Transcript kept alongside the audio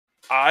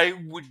I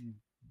would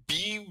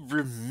be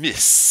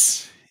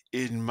remiss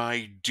in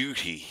my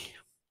duty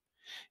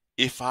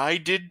if I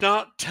did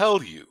not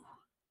tell you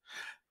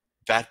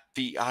that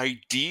the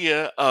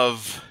idea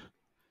of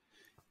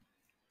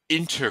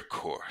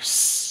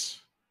intercourse,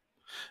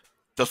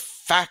 the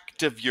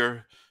fact of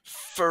your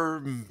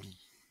firm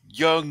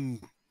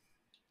young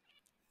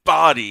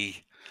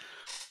body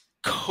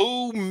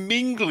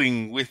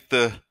commingling with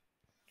the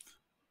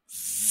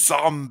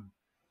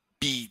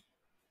zombie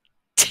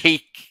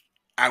take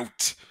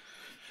out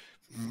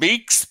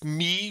makes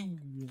me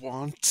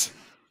want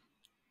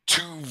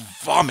to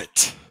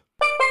vomit.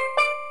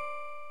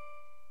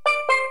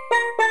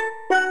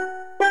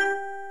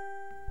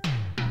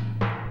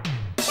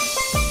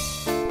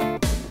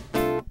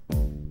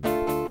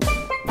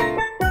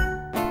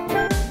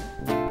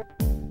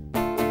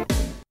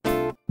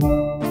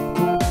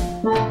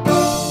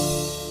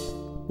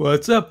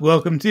 What's up?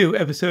 Welcome to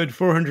episode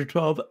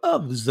 412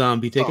 of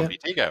Zombie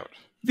Takeout,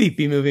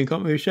 VP Movie and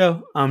Cult Movie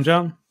Show. I'm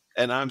John.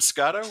 And I'm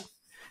Scotto.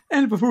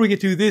 And before we get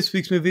to this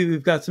week's movie,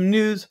 we've got some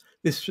news.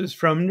 This is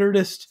from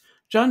Nerdist.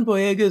 John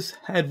Boyega's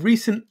had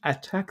recent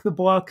Attack the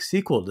Block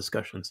sequel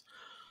discussions.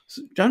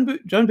 So John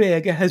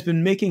Boyega has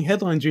been making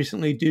headlines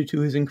recently due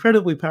to his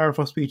incredibly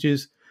powerful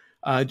speeches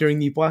during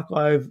the Black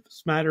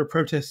Lives Matter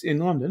protests in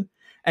London.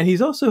 And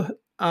he's also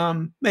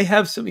may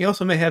have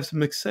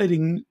some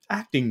exciting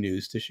acting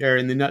news to share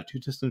in the not too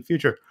distant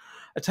future.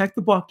 Attack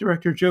the Block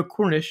director Joe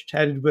Cornish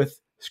chatted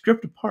with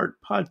Script Apart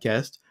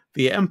podcast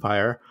via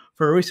Empire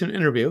for a recent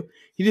interview.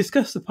 He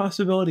discussed the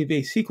possibility of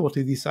a sequel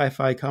to the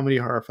sci-fi comedy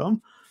horror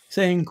film,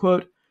 saying,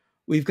 quote,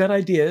 "We've got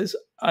ideas.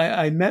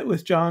 I met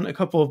with John a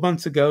couple of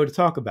months ago to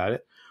talk about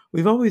it.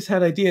 We've always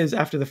had ideas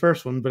after the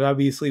first one, but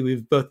obviously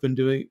we've both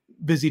been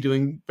busy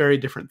doing very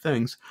different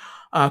things."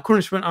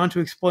 Cornish went on to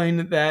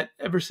explain that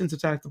ever since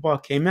Attack the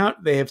Block came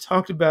out, they have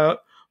talked about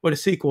what a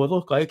sequel would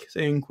look like,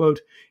 saying, quote,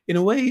 "In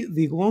a way,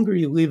 the longer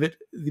you leave it,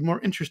 the more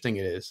interesting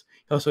it is."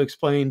 He also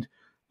explained,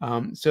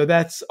 so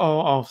that's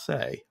all I'll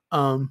say.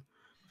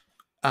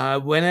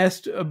 When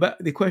asked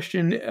the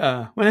question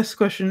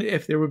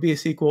if there would be a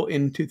sequel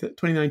in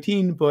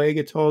 2019,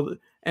 Boyega told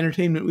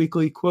Entertainment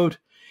Weekly, quote,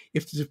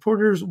 "If the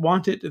supporters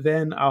want it,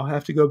 then I'll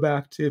have to go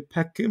back to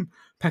Peckham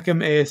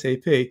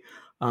ASAP."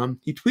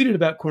 He tweeted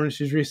about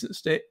Cornish's recent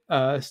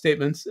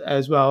statements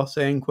as well,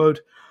 saying,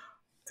 quote,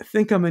 "I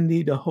think I'm going to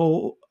need the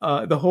whole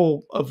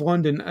of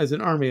London as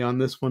an army on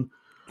this one."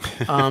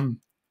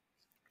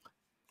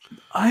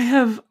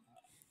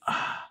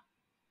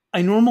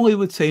 I normally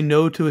would say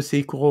no to a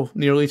sequel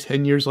nearly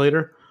 10 years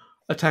later.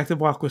 Attack the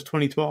Block was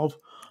 2012.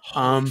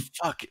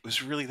 Fuck, it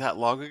was really that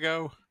long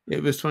ago?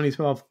 It was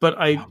 2012, but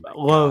I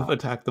love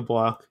Attack the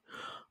Block.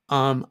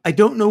 I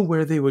don't know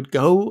where they would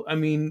go. I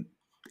mean,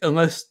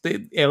 unless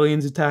the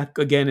aliens attack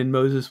again and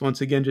Moses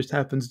once again just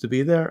happens to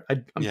be there.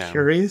 I'm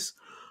curious.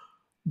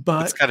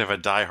 But it's kind of a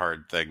Die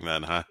Hard thing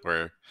then, huh?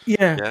 Where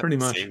pretty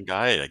much. Same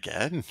guy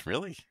again?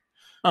 Really?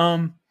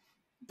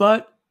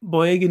 But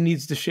Boyega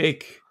needs to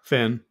shake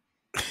Finn.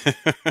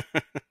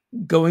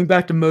 Going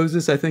back to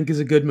Moses, I think, is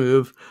a good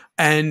move,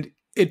 and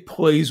it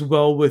plays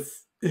well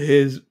with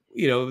his,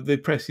 the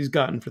press he's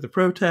gotten for the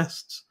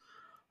protests.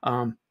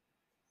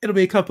 It'll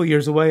be a couple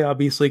years away,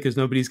 obviously, because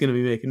nobody's going to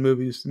be making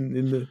movies in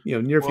the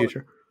near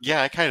future.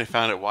 Yeah, I kind of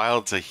found it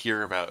wild to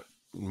hear about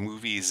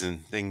movies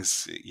and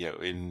things,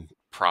 in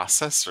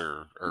process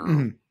or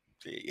mm-hmm.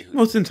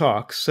 Well, it's in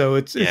talks, so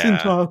it's in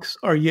talks.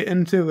 Are you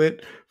into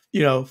it?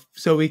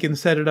 So we can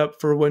set it up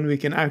for when we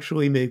can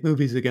actually make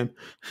movies again.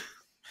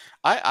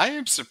 I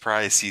am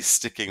surprised he's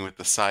sticking with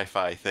the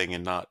sci-fi thing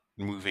and not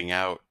moving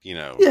out,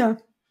 Yeah.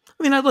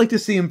 I mean, I'd like to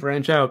see him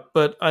branch out,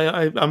 but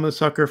I'm a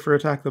sucker for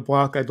Attack the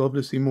Block. I'd love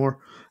to see more.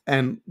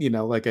 And,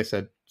 like I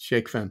said,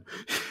 shake Finn.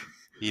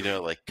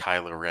 Like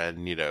Kylo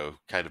Ren,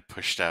 kind of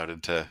pushed out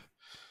into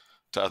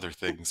other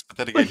things. But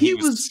then again, he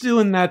was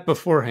doing that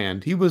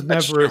beforehand. He was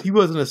he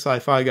wasn't a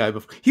sci-fi guy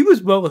before. He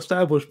was well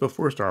established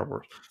before Star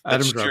Wars.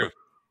 That's true.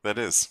 That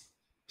is.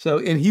 So,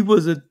 and he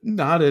was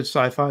not a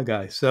sci-fi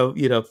guy. So,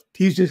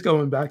 he's just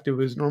going back to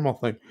his normal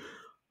thing.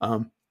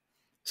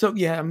 So,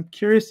 yeah, I'm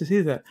curious to see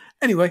that.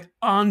 Anyway,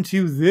 on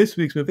to this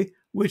week's movie,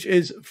 which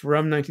is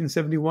from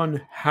 1971,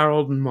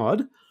 Harold and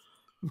Maude.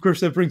 Of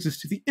course, that brings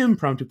us to the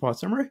impromptu plot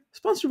summary,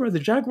 sponsored by the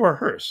Jaguar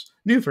hearse,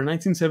 new for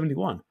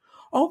 1971.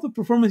 All the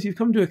performance you've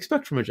come to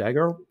expect from a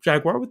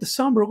Jaguar with the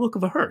somber look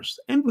of a hearse,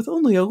 and with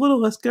only a little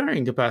less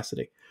carrying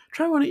capacity.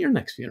 Try one at your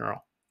next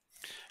funeral.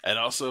 And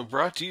also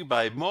brought to you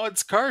by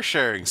Maude's car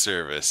sharing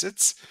service.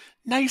 It's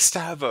nice to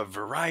have a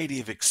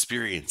variety of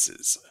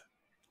experiences.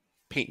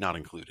 Paint not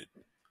included.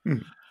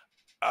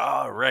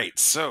 All right,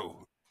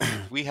 so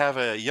we have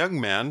a young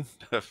man,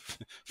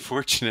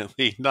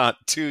 fortunately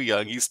not too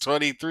young. He's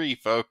 23,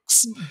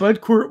 folks.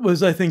 Bud Cort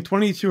was, I think,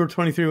 22 or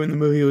 23 when the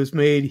movie was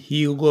made.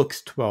 He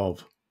looks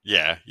 12.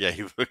 Yeah,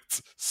 he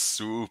looked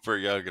super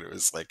young, and it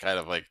was kind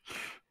of like...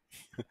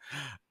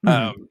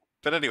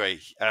 But anyway,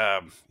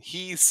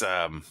 he's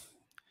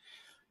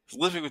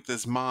living with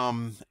his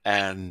mom,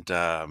 and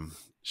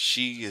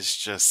she is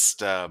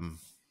just,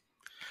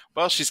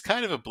 she's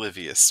kind of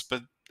oblivious,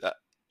 but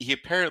he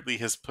apparently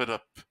has put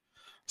up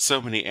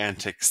so many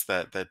antics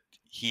that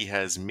he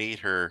has made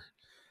her,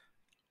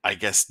 I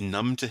guess,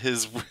 numb to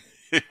his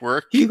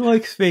work. He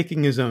likes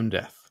faking his own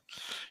death.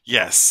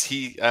 Yes,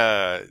 he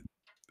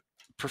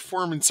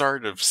performance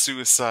art of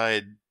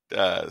suicide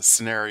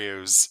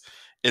scenarios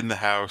in the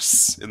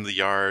house, in the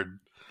yard,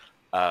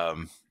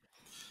 um,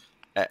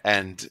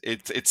 and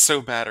it's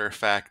so matter of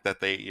fact that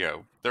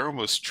they're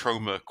almost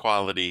trauma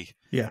quality,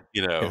 Yeah,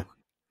 you yeah. know,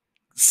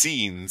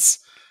 scenes,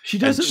 She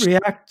and doesn't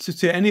react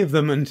to any of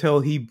them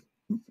until he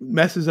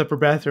messes up her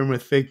bathroom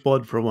with fake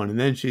blood for one, and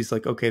then she's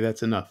like, "Okay,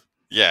 that's enough."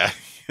 yeah,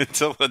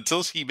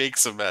 until he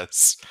makes a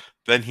mess,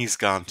 then he's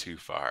gone too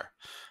far.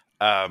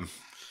 Um,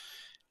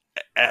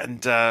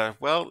 and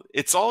well,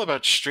 it's all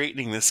about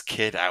straightening this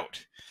kid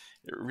out.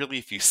 Really,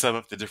 if you sum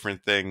up the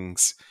different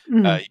things,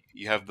 Mm-hmm.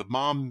 you have the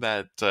mom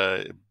that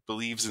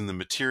believes in the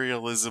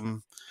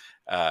materialism.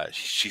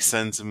 She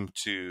sends him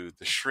to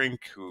the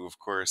shrink, who, of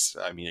course,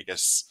 I mean, I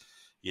guess,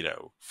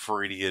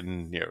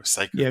 Freudian, Yeah, very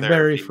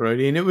psychotherapy,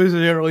 Freudian. It was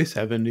the early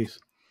 70s.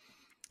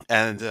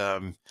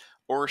 and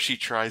or she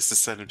tries to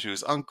send him to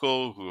his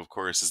uncle, who, of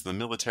course, is the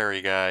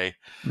military guy,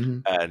 Mm-hmm.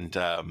 and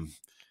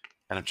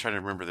I'm trying to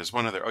remember. There's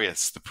one other. Oh,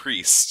 yes, the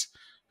priest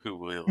who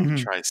Mm-hmm.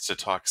 tries to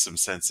talk some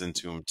sense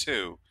into him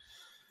too.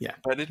 Yeah.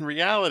 But in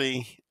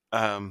reality,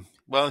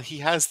 well, he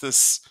has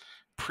this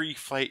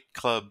pre-fight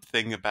club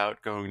thing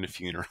about going to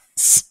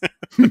funerals.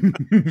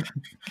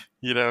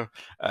 you know,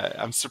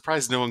 I'm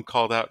surprised no one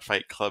called out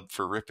Fight Club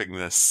for ripping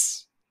that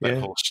Yeah.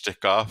 whole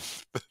shtick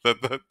off.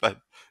 that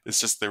it's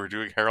just they were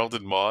doing Harold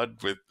and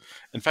Maude with.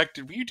 In fact,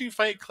 did we do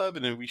Fight Club?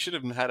 And we should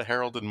have had a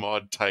Harold and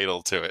Maude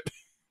title to it.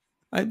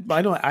 I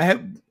don't I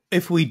have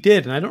if we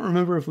did, and I don't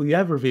remember if we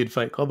ever reviewed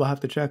Fight Club. I'll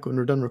have to check when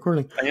we're done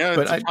recording. I know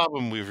But it's a I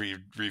problem with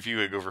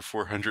reviewing over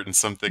 400 and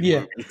something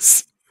yeah,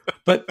 movies.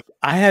 but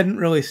I hadn't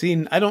really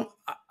seen. I don't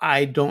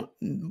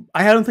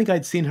think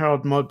I'd seen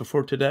Harold Maude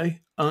before today.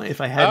 If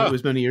I hadn't, it Oh,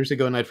 was many years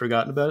ago, and I'd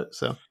forgotten about it.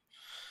 So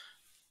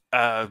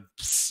uh,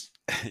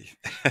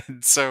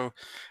 and so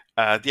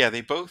yeah,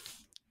 they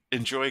both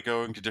enjoy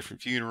going to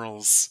different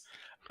funerals.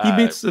 he Uh,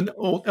 meets an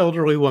old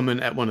elderly woman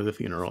at one of the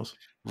funerals.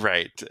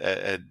 right,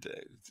 and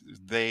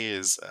they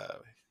is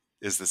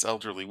this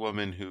elderly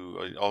woman who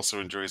also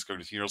enjoys going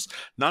to funerals.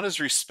 Not as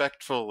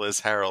respectful as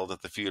Harold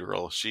at the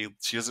funeral. She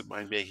doesn't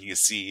mind making a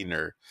scene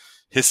or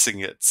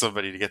hissing at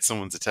somebody to get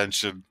someone's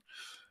attention.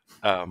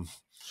 Um,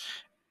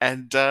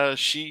 and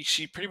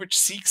she pretty much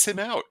seeks him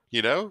out.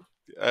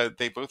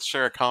 They both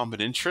share a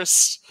common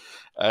interest.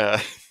 Uh,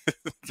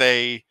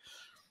 they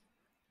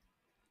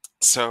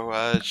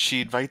so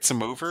she invites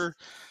him over.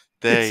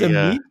 It's a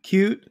They meet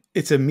cute.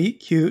 It's a meet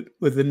cute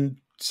with a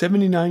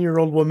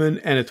 79-year-old woman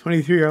and a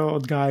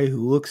 23-year-old guy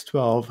who looks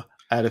 12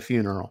 at a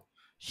funeral.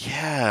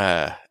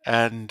 yeah,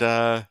 and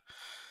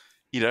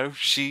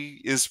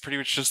she is pretty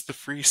much just the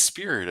free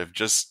spirit of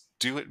just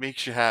do what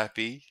makes you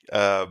happy.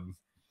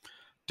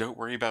 Don't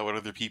worry about what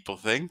other people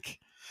think,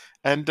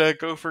 and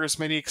go for as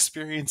many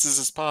experiences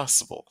as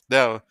possible.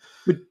 Now,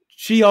 But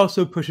she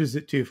also pushes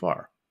it too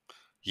far.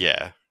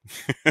 yeah,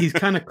 He's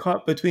kind of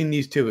caught between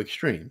these two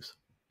extremes.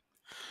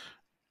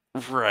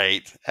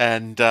 right,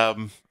 and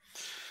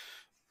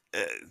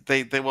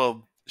they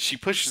well, she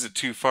pushes it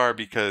too far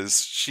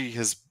because she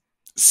has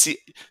see.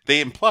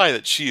 They imply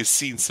that she has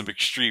seen some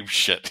extreme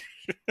shit.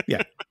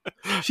 Yeah.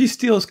 She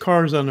steals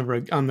cars on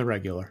the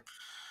regular.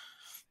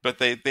 But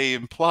they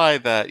imply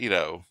that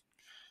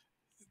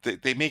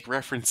they make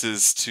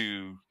references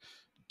to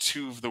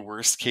two of the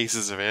worst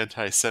cases of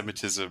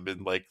anti-Semitism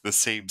in like the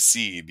same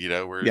scene,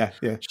 where Yeah,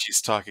 yeah.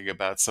 she's talking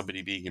about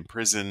somebody being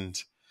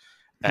imprisoned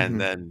and Hmm.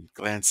 then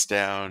glance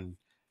down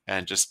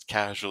and just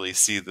casually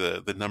see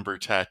the number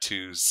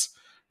tattoos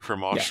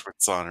from Yeah,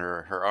 Auschwitz on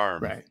her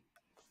arm. right.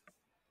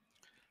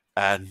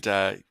 And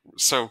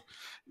so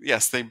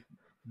yes, they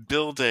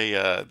build they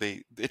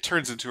it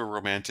turns into a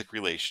romantic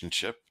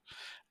relationship.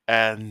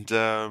 And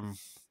I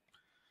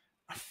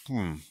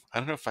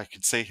don't know if I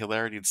could say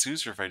hilarity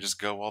ensues or if I just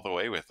go all the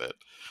way with it.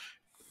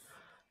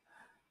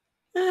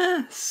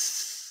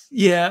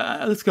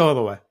 Yeah, let's go all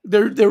the way.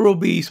 There will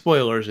be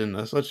spoilers in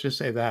this. Let's just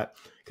say that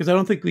because I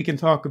don't think we can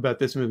talk about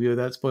this movie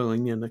without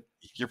spoiling the ending.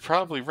 You're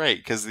probably right,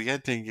 because the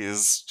ending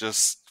is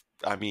just,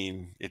 I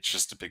mean, it's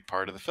just a big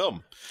part of the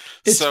film.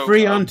 It's So,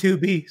 free on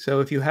Tubi, so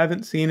if you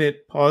haven't seen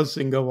it, pause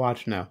and go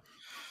watch now.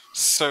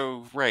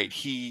 right,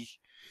 he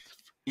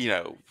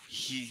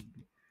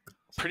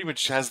pretty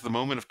much has the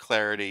moment of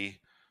clarity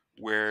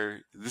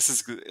where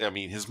I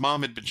mean, his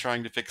mom had been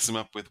trying to fix him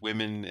up with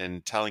women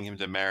and telling him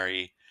to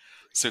marry.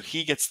 So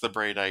he gets the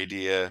bright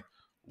idea,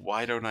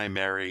 why don't I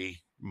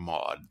marry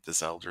Maude,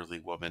 this elderly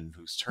woman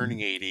who's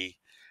turning 80,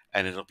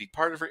 and it'll be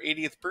part of her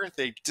 80th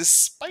birthday,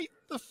 despite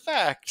the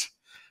fact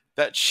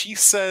that she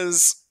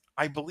says,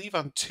 I believe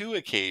on two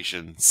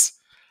occasions,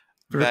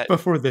 that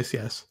Before this,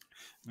 yes.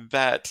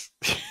 that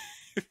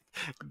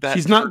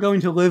She's that not her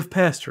going to live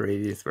past her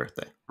 80th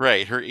birthday.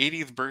 right, her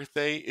 80th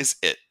birthday is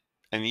it.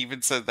 And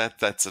even said that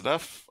that's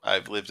enough.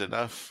 I've lived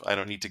enough. I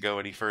don't need to go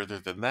any further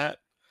than that.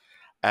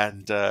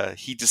 and I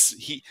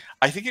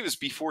think it was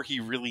before he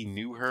really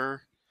knew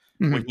her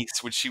when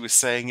Mhm. when she was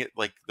saying it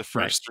like the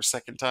Right. first or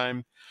second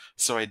time.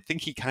 So I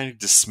think he kind of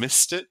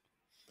dismissed it.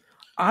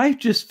 I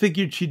just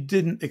figured she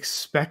didn't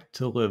expect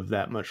to live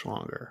that much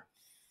longer.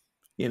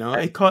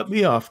 It caught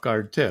me off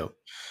guard too.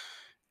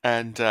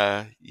 And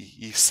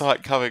you saw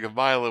it coming a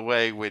mile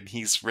away when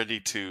he's ready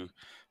to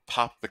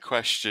pop the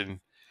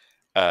question.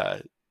 Uh,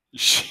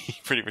 she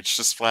pretty much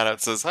just flat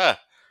out says, "Huh,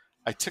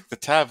 I took the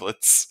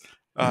tablets.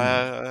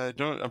 Mhm.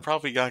 Don't. I'm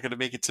probably not going to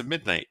make it to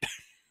midnight."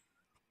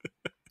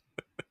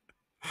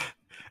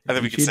 And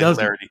then we And could she say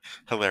doesn't.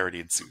 hilarity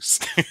ensues.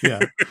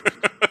 Yeah.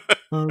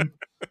 Um,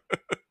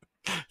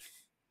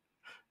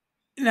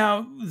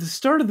 Now, the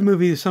start of the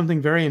movie is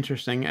something very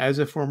interesting. As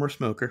a former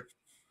smoker,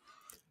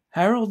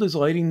 Harold is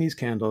lighting these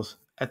candles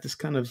at this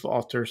kind of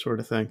altar sort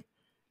of thing.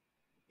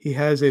 He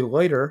has a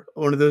lighter,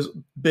 one of those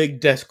big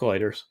desk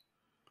lighters,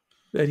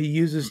 that he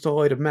uses to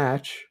light a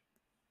match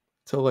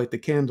to light the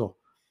candle.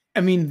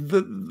 I mean,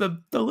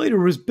 the lighter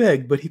was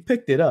big, but he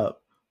picked it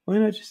up. Why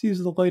not just use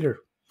the lighter?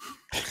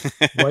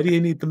 Why do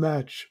you need the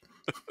match?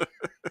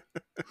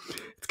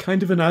 It's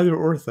kind of an either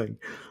or thing.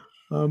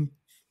 Um,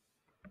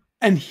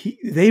 and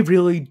they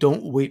really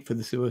don't wait for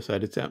the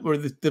suicide attempt, or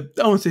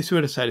I won't say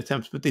suicide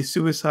attempts, but the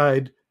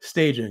suicide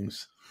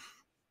stagings.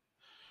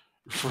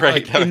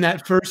 Right. Like in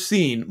that first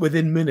scene,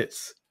 within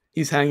minutes,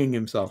 he's hanging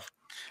himself.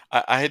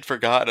 I had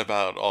forgotten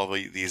about all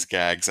these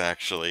gags,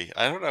 actually.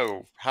 I don't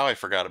know how I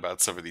forgot about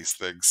some of these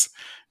things.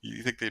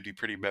 You think they'd be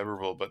pretty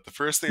memorable, but the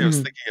first thing I was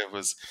Mhm. thinking of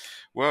was,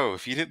 whoa,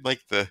 if you didn't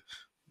like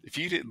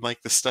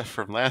the stuff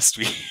from last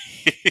week,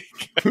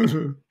 how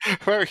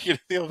are you gonna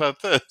feel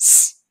about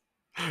this?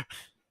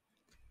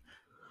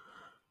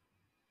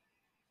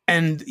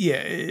 And yeah,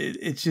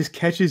 it just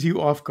catches you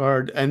off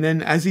guard. And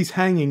then as he's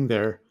hanging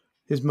there,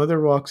 his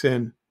mother walks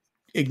in,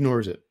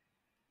 ignores it,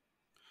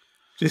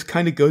 just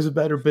kind of goes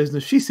about her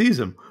business. She sees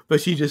him,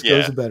 but she just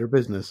Yeah. goes about her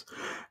business.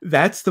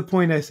 That's the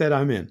point I said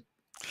I'm in.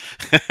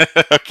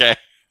 Okay.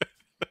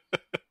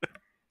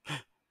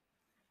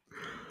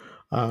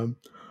 Um,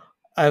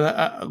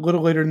 a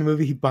little later in the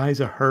movie, he buys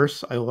a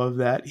hearse. I love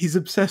that. He's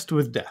obsessed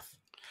with death.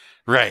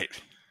 Right.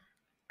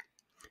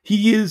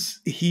 He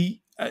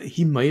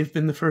might have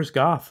been the first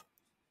goth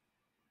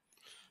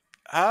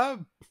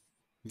Um.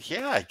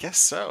 Yeah, I guess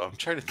so. I'm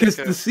trying to think because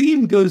of. the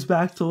scene goes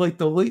back to like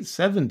the late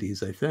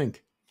 70s, I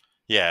think.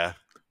 Yeah.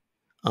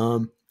 I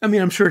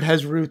mean, I'm sure it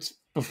has roots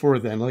before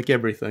then, like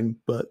everything,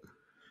 but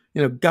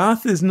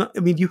goth is not.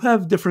 I mean, you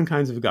have different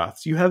kinds of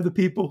goths. You have the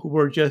people who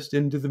are just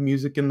into the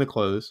music and the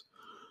clothes,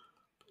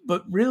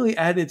 but really,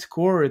 at its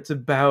core, it's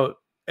about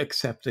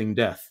accepting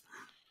death.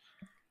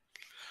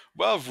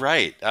 Well,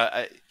 right.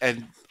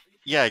 And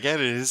yeah, again,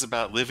 it is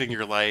about living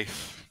your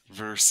life It's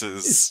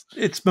versus.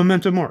 it's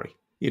memento mori.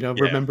 Yeah.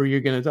 Remember you're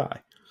gonna die.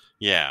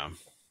 Yeah.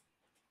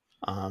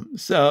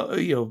 So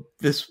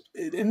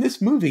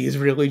this movie is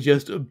really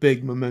just a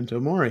big memento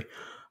mori.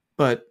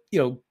 But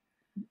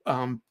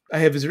I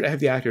have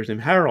the actor's name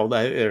Harold.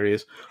 There he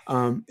is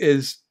Bud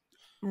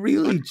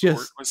really Court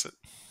just was it?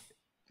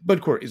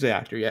 Bud Court is the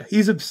actor. Yeah,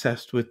 he's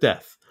obsessed with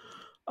death.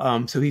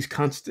 So he's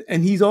constant,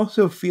 and he's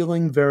also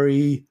feeling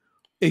very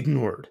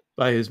ignored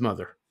by his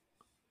mother.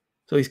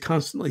 So he's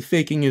constantly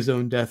faking his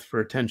own death for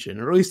attention,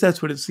 or at least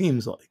that's what it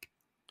seems like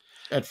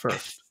at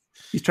first.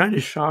 He's trying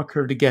to shock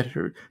her to get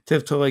her to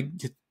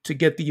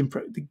get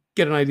to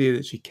get an idea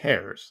that she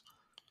cares.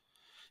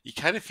 You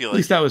kind of feel At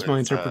least like that it was my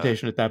was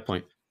interpretation at that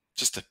point.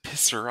 just to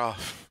piss her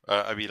off.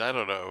 I mean, I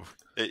don't know.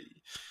 It,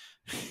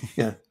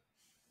 Yeah.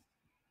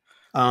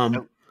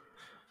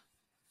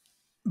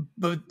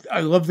 But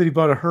I love that he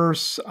bought a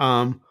hearse.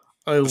 I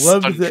the love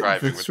stunt that the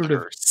driving with the sort of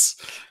hearse.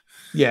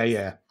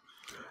 yeah,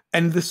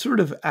 and the sort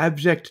of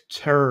abject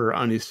terror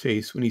on his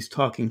face when he's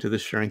talking to the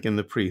shrink and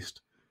the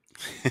priest.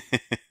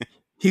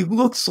 He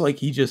looks like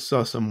he just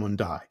saw someone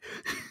die.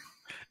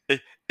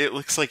 It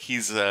looks like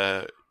he's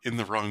in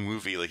the wrong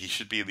movie. Like he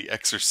should be in The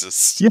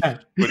Exorcist Yeah,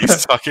 when he's yeah.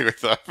 talking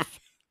with them.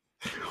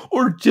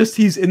 Or just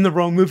he's in the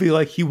wrong movie,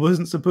 like he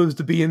wasn't supposed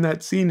to be in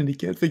that scene and he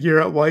can't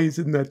figure out why he's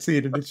in that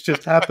scene and it's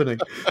just happening.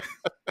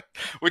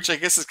 Which I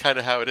guess is kind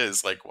of how it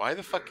is. Like, why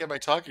the fuck am I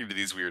talking to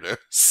these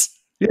weirdos?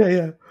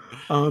 Yeah.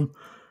 Um,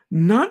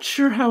 Not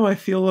sure how I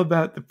feel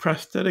about the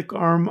prosthetic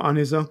arm on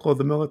his uncle,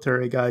 the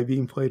military guy,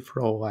 being played for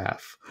a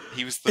laugh.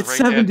 He was the It's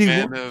right hand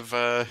 71. man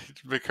of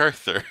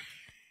MacArthur.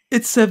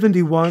 It's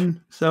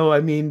 71, so I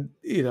mean,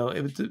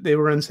 they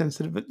were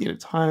insensitive at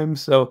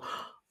times, so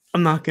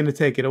I'm not going to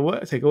take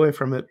away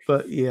from it,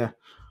 but yeah.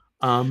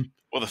 Well,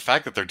 the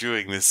fact that they're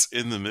doing this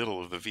in the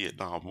middle of the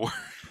Vietnam War.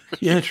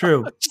 Yeah,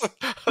 true.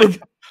 We're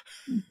Like,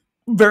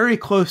 very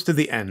close to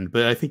the end,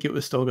 but I think it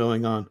was still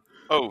going on.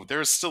 oh,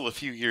 there's still a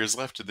few years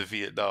left in the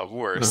Vietnam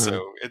War, Uh-huh.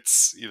 so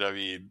it's I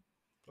mean,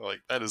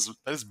 like that is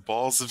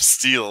balls of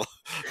steel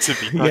to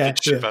be talking Yeah,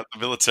 shit yeah. about the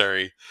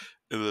military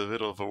in the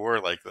middle of a war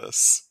like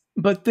this.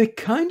 But they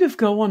kind of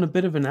go on a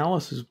bit of an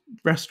Alice's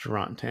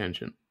restaurant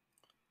tangent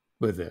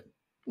with it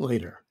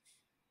later.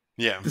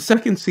 Yeah, The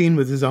second scene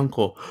with his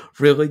uncle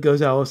really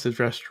goes Alice's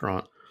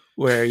restaurant,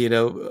 where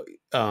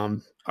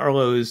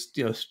Arlo is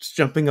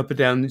jumping up and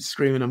down,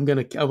 screaming, I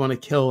want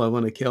to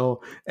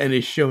kill," and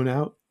is shown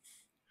out.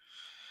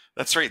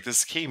 That's right.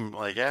 This came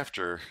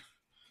after.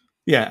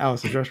 Yeah,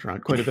 Alice's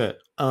Restaurant quite a bit.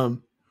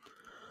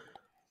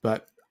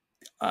 But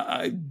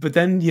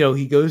then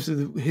he goes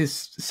to his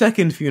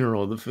second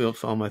funeral of the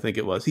film. I think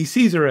it was. He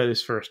sees her at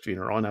his first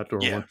funeral, an outdoor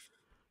one.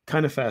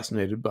 Kind of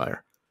fascinated by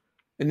her,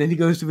 and then he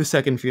goes to his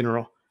second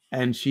funeral,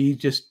 and she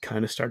just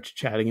kind of starts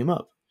chatting him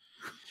up.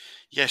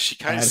 Yeah, she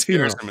kind of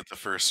scares him at the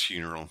first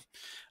funeral.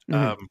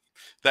 Mm-hmm.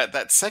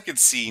 That second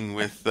scene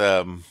with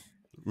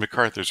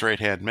MacArthur's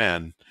right-hand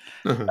man.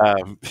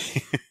 Uh-huh.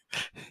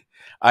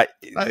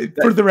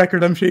 For the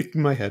record, I'm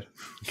shaking my head.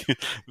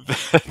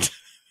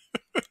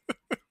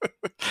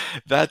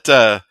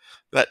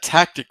 that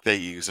tactic they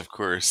use, of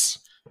course,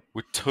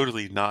 would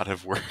totally not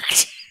have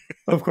worked.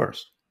 Of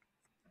course.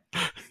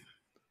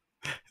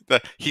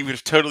 He would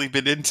have totally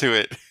been into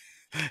it.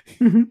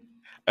 Mm-hmm.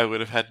 I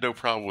would have had no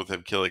problem with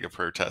him killing a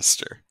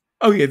protester.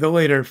 Oh yeah, the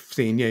later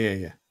scene,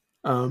 yeah.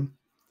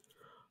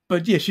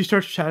 But yeah, she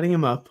starts chatting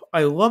him up.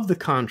 I love the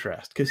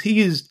contrast because he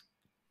is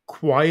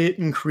quiet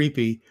and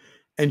creepy,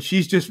 and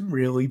she's just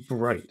really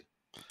bright.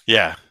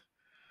 Yeah.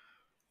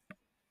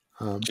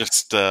 Oh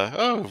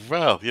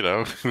well,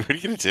 what are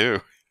you gonna do?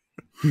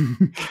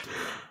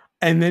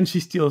 And then she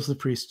steals the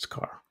priest's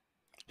car.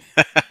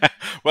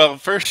 Well,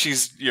 first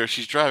she's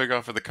driving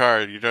off in the car,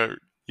 and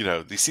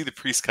you see the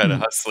priest kind of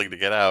hustling to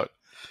get out.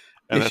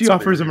 And she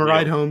offers him a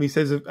ride home. He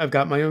says, "I've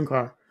got my own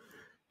car."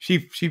 She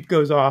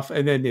goes off,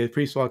 and then the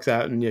priest walks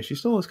out, and she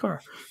stole his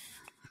car.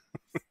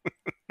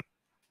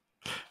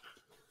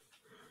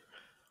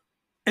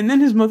 And then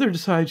his mother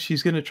decides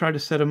she's going to try to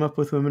set him up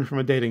with women from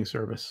a dating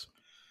service.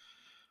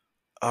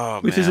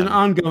 Which is an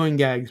ongoing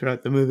gag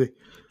throughout the movie.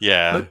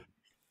 Yeah. But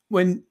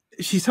when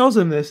she tells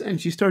him this, and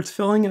she starts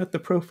filling out the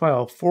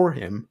profile for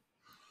him,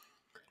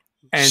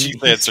 and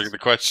she's answering the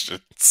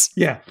questions.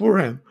 Yeah, for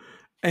him.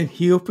 And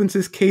he opens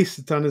his case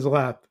that's on his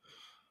lap,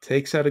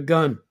 takes out a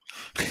gun,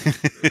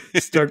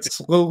 starts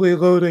slowly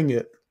loading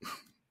it,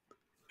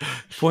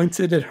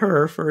 points it at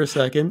her for a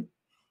second,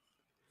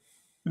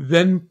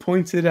 then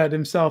points it at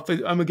himself.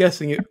 I'm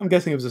guessing it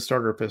was a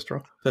starter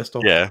pistol.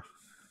 Yeah.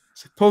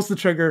 So pulls the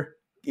trigger.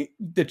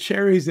 The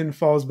cherries and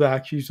falls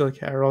back. She's like,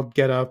 "Harold,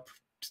 get up.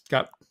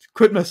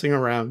 Quit messing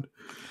around."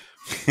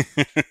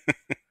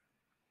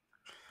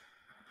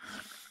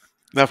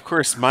 Now, of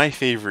course, my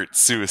favorite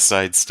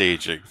suicide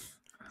staging,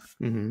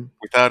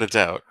 without a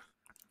doubt,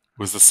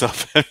 was the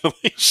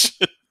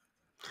self-immolation.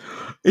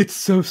 It's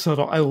so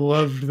subtle. I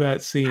loved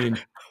that scene.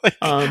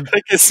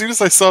 As soon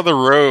as I saw the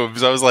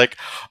robes, I was like,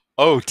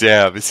 "Oh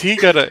damn! Is he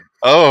gonna?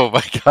 Oh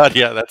my god!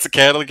 Yeah, that's a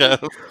candle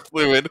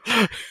fluid."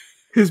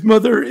 His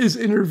mother is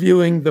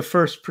interviewing the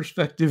first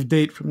prospective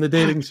date from the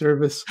dating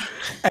service,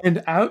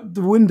 and out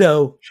the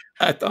window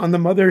on the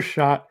mother's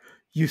shot,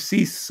 you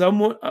see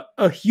someone,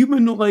 a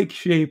human-like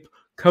shape,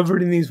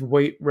 covered in these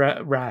white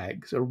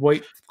rags or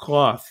white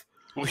cloth.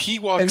 Well, he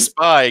walks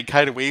by and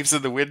kind of waves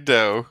in the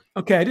window.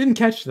 Okay, I didn't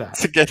catch that.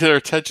 To get her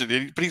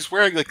attention, but he's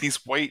wearing these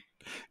white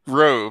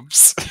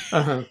robes.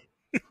 I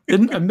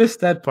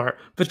missed that part.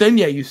 But then,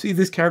 you see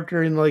this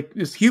character in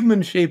this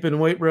human shape in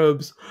white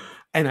robes,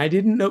 and I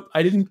didn't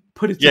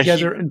put it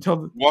together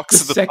until walks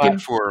to the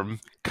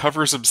platform,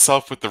 covers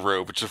himself with the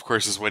robe, which of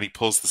course is when he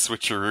pulls the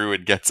switcheroo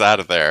and gets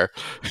out of there.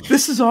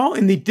 This is all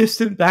in the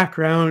distant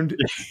background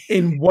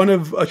in one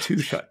half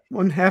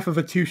of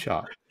a two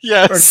shot.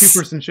 Yes. Or a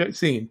 2-person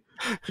scene.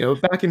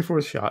 Back and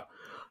forth shot.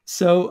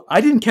 So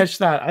I didn't catch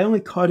that. I only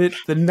caught it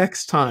the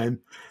next time.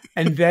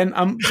 And then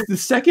the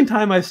second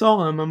time I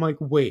saw him, I'm like,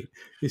 wait,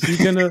 is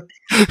he gonna?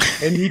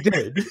 And he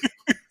did.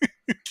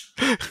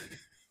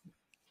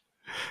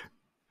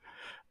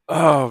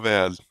 Oh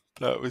man,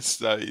 that was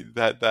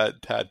that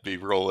had me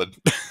rolling.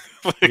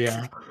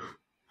 Yeah,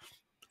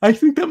 I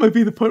think that might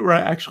be the point where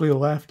I actually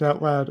laughed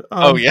out loud.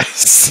 Oh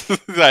yes,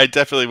 I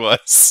definitely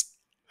was.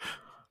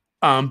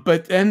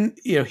 But then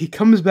he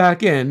comes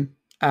back in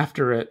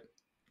after it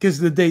because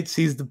the date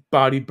sees the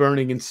body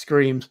burning and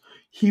screams.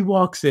 He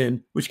walks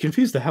in, which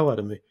confused the hell out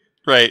of me.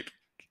 Right.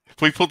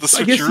 We pulled the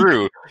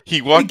switcheroo.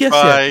 He walked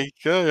by,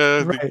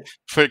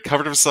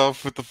 covered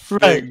himself with the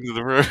thing,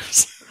 the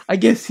rose. I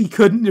guess he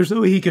couldn't. There's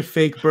no way he could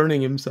fake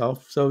burning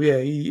himself. So yeah,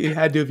 he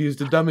had to have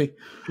used a dummy.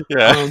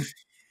 Yeah.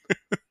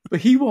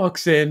 But he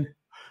walks in,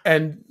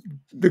 and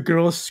the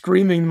girl is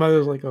screaming. The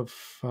mother's like, "Oh,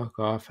 fuck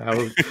off,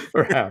 Harold."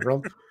 Or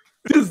Harold.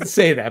 Doesn't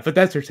say that, but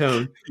that's her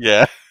tone.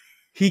 Yeah.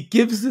 He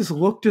gives this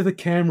look to the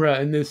camera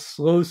and this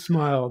slow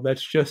smile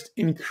that's just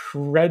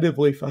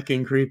incredibly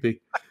fucking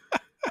creepy.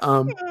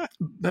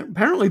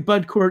 Apparently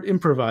Bud Cort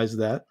improvised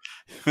that.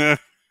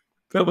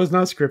 That was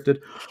not scripted.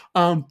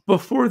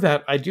 Before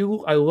that, I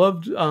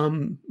loved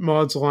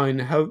Maude's line,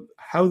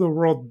 how the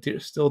world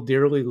still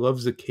dearly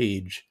loves a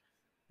cage.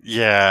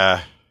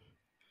 Yeah.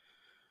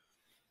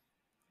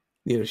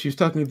 She was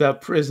talking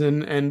about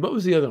prison, and what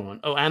was the other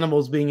one? Oh,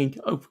 animals being in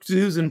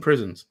zoos and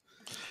prisons.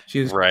 She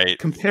was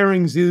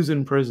comparing zoos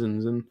and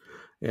prisons, and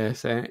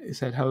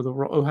said how the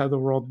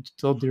world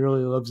still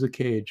dearly loves a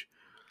cage.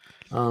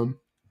 Um,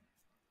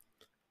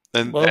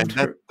 And loved that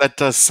her. that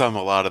does sum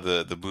a lot of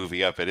the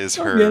movie up. It is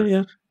Oh yeah, her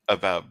yeah,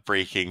 about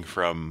breaking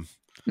from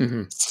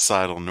hmm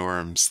societal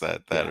norms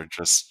that yeah. are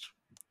just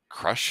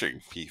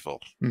crushing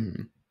people.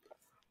 hmm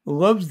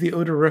Loves the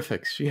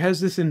odorifics. She has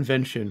this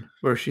invention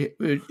where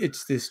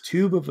it's this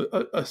tube of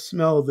a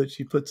smell that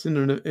she puts in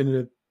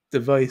a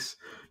device.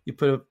 You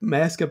put a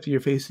mask up to your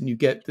face and you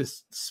get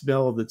this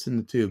smell that's in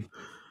the tube.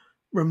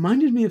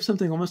 Reminded me of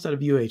something almost out of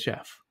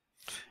UHF.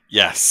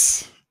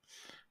 Yes.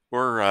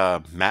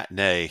 Or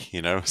matinee,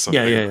 Yeah,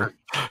 something yeah, yeah. where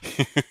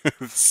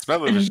the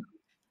smell of And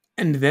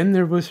and then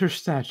there was her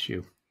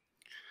statue.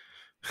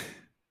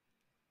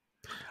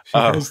 She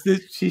oh. has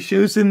this. She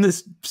shows him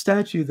this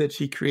statue that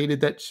she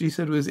created that she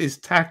said was is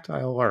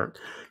tactile art.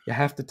 You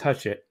have to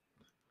touch it.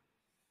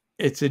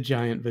 It's a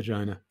giant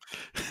vagina.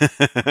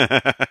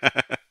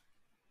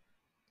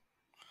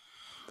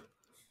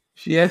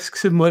 She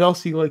asks him what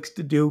else he likes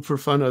to do for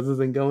fun other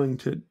than going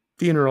to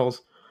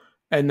funerals.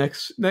 And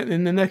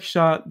in the next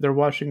shot, they're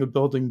watching a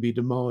building be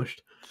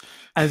demolished.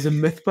 As a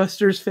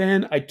MythBusters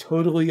fan, I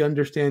totally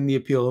understand the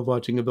appeal of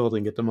watching a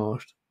building get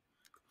demolished.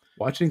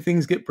 Watching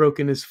things get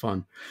broken is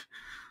fun.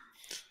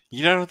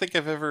 I don't think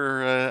I've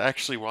ever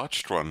actually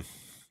watched one.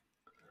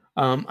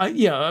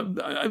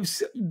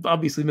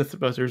 Obviously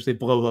MythBusters they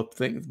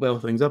blow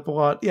things up a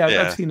lot. Yeah, I've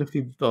Yeah. seen a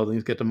few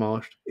buildings get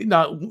demolished,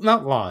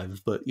 not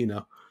live, but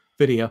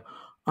video.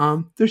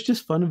 There's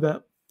just fun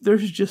about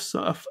there's just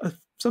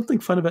something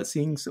fun about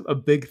seeing a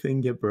big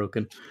thing get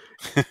broken.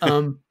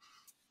 Um,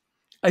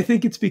 I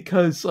think it's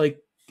because like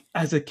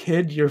as a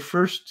kid, your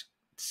first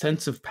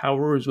sense of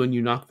power is when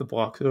you knock the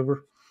blocks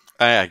over.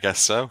 I guess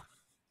so.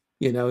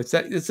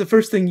 It's the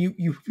first thing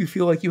you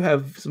feel like you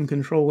have some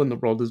control in the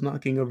world is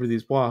knocking over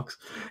these blocks.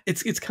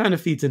 It's kind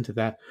of feeds into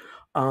that.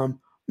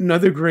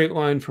 Another great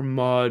line from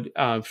Maude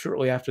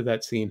shortly after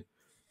that scene.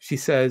 She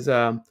says,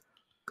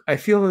 "I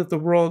feel that the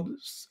world,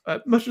 I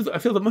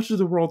feel that much of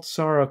the world's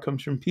sorrow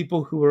comes from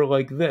people who are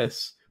like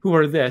this, who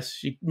are this."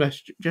 She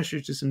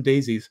gestures to some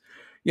daisies,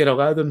 yet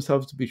allow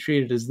themselves to be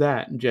treated as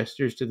that, and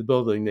gestures to the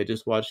building they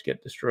just watched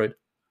get destroyed.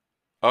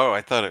 Oh,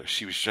 I thought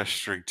she was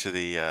gesturing to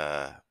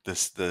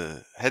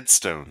the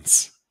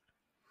headstones.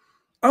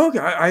 Oh, okay.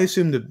 I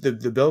assume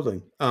the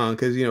building,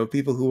 because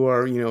people who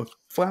are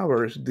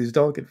flowers, these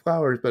delicate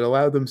flowers, but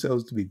allow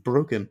themselves to be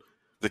broken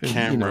The and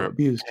camera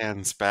abused.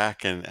 pans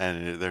back and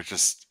they're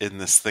just in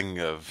this thing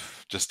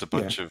of just a Yeah,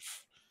 bunch of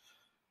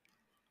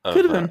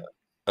could of have been.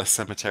 a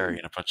cemetery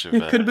and a bunch of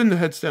It could have been the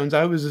headstones.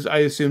 I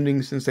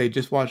assuming since they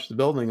just watched the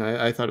building,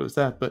 I thought it was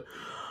that. But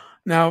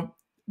now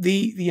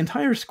the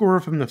entire score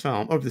from the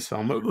film of this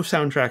film, or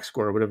soundtrack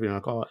score, whatever you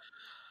want to call it,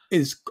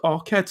 is all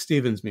Cat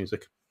Stevens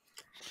music.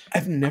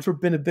 I've never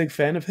been a big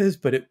fan of his,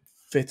 but it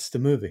fits the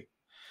movie.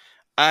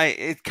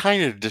 it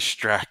kind of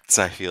distracts,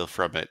 I feel,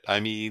 from it. I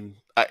mean,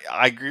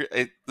 I agree.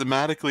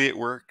 Thematically, it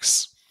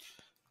works,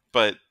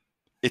 but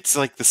it's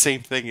like the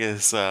same thing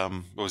as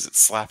what was it,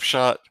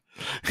 Slapshot,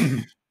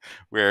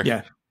 where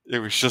Yeah, it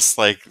was just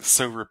like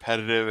so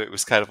repetitive. It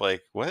was kind of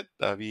like, what?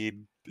 I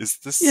mean, is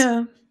this?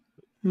 yeah.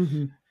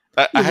 Mm-hmm.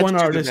 I had to One do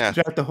the artist math.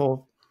 throughout the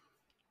whole.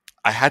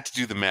 I had to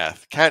do the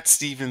math. Cat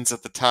Stevens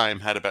at the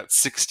time had about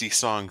 60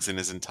 songs in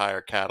his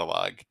entire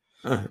catalog.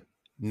 Uh,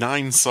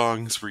 9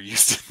 songs were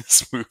used in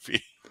this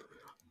movie.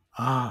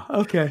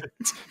 Okay.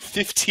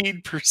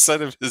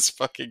 15% of his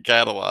fucking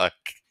catalog.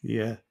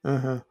 Yeah.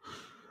 Uh-huh.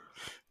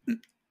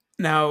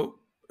 Now,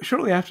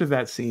 shortly after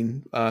that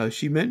scene,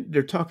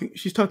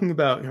 she's talking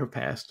about her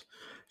past.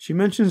 She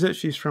mentions that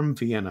she's from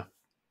Vienna.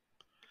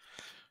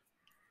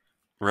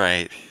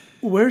 Right.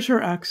 Where's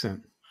her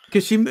accent?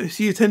 Because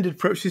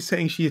she's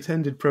saying she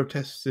attended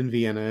protests in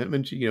Vienna.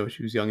 When she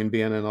was young in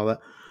Vienna and all that.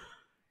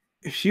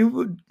 She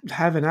would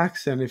have an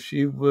accent if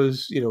she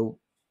was,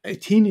 a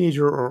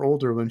teenager or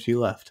older when she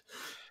left.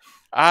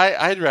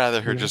 I'd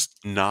rather her You know?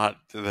 just not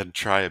than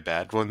try a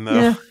bad one, though.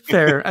 Yeah,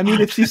 fair. I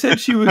mean, if she said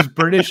she was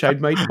British, I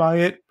might buy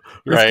it.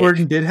 Ruth Right.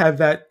 Gordon did have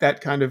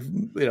that kind of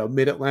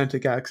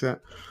mid-Atlantic accent.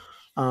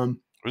 Wasn't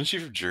she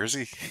from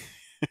Jersey?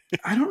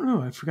 I don't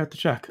know. I forgot to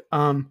check.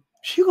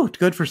 She looked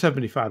good for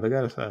 75. I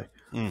gotta say.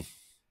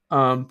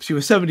 She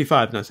was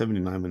 75, not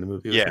 79 when the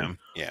movie was Yeah, made.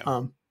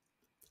 yeah.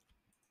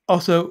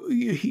 Also,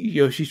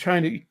 she's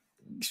trying to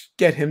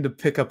get him to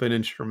pick up an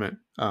instrument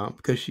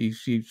because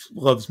she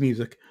loves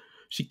music.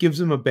 She gives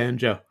him a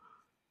banjo.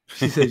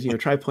 She says,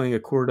 try playing a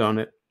chord on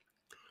it.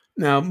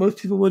 Now, most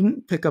people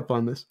wouldn't pick up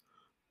on this.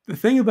 The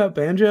thing about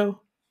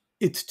banjo,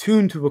 it's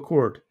tuned to a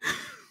chord.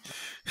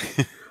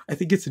 I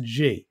think it's a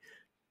G.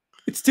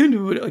 It's tuned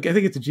to I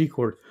think it's a G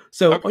chord.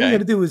 So all you Okay. got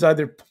to do is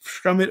either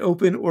strum it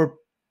open or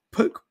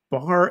put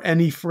bar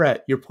any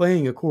fret. You're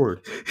playing a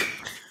chord.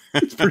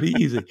 It's pretty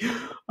easy.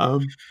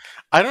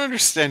 I don't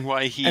understand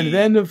why he And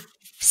then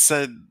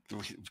said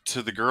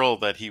to the girl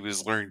that he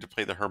was learning to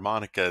play the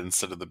harmonica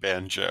instead of the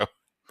banjo.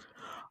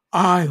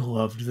 I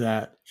loved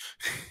that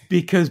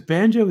because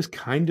banjo is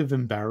kind of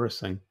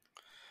embarrassing.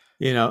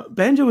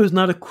 Banjo is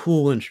not a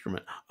cool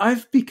instrument.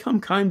 I've become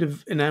kind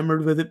of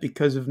enamored with it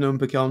because of Noam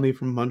Pikelny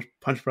from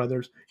Punch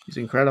Brothers. He's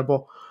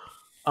incredible.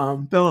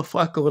 Bella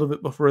Fleck a little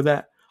bit before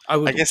that. I I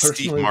would guess Steve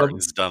personally love.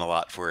 Martin's done a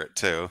lot for it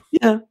too.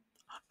 Yeah,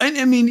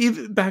 I mean,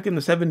 even back in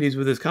the '70s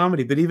with his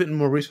comedy, but even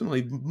more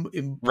recently,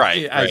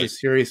 Right, as a right.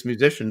 serious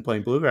musician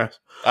playing bluegrass.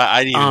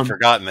 I'd even Um,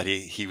 forgotten that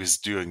he was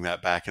doing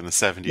that back in the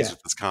 '70s yeah,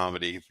 with his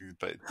comedy,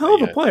 but hell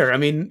of a yeah, player. I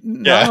mean,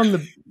 not yeah, on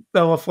the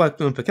Bella Fleck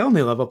and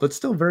Pikelny level, but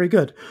still very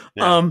good.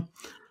 yeah. Um,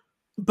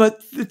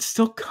 but it's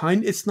still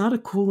it's not a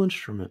cool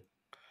instrument.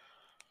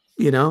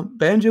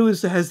 Banjo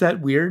has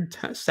that weird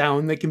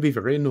sound that can be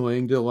very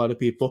annoying to a lot of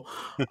people.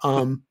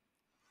 Um,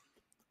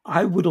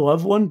 I would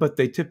love one, but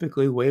they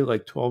typically weigh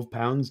like 12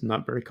 pounds,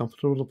 not very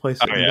comfortable to play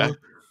Oh sitting yeah.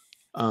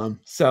 down.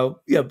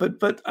 So yeah,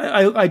 but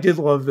I did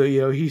love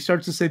he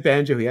starts to say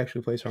banjo, he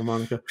actually plays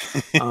harmonica.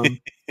 Um,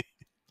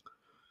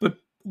 but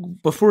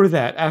before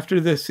that, after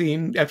the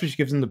scene, after she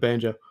gives him the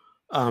banjo,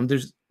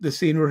 there's the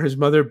scene where his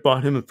mother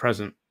bought him a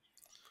present.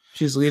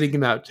 She's leading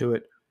him out to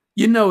it.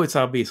 It's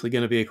obviously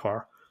going to be a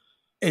car.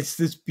 It's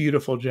this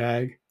beautiful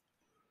Jag.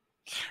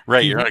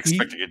 Right, you're not He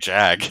expecting a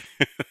Jag.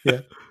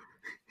 yeah.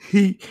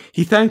 He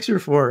thanks her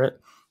for it.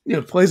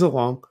 Plays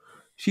along.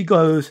 She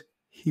goes.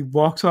 He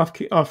walks off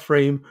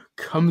frame,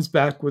 comes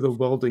back with a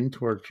welding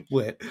torch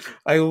lit.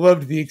 I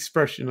loved the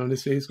expression on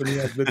his face when he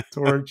had the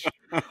torch.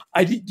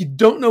 You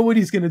don't know what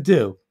he's gonna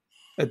do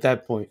at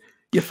that point.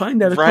 You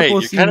find out a Right, couple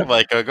of you're kind of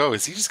scenes. like, oh,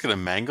 is he just gonna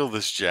mangle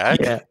this Jag?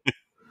 Yeah,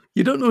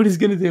 you don't know what he's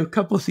gonna do. A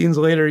couple of scenes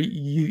later,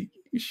 you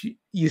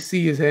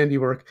see his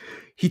handiwork.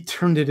 He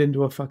turned it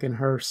into a fucking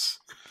hearse.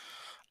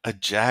 A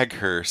Jag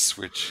hearse,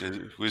 which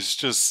was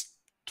just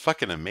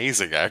fucking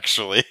amazing,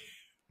 actually.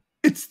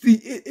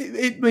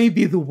 It may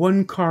be the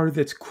one car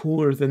that's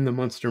cooler than the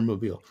Monster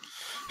Mobile.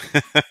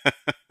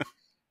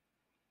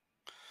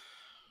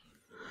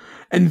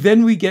 And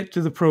then we get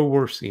to the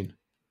pro-war scene.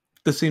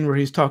 The scene where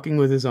he's talking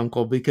with his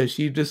uncle because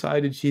she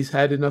decided she's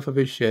had enough of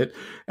his shit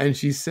and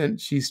she's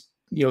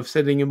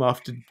sending him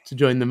off to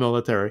join the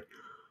military.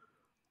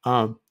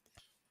 Um,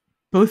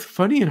 Both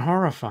funny and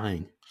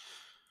horrifying.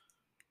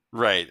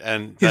 Right,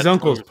 and His that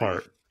uncle's totally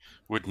part.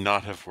 would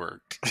not have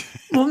worked.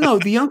 Well, no,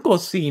 the uncle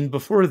scene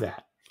before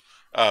that.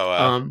 Oh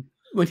wow.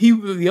 When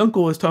the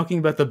uncle was talking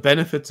about the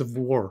benefits of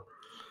war.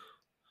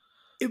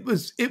 It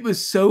was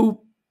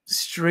so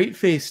straight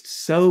faced,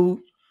 so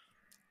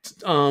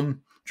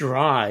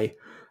dry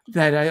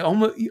that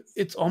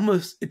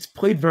it's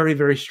played very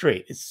very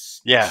straight.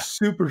 It's Yeah.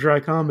 super dry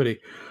comedy,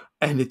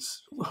 and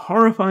it's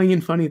horrifying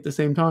and funny at the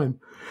same time.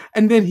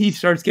 And then he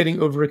starts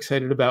getting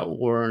overexcited about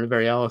war in a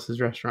very Alice's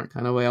Restaurant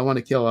kind of way. I want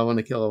to kill. I want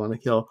to kill. I want to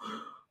kill.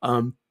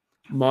 Um,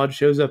 Maude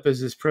shows up as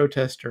this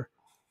protester,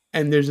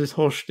 and there's this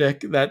whole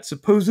shtick that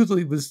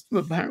supposedly was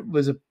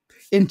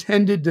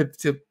intended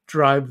to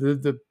drive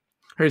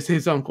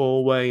his uncle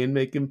away and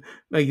make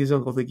his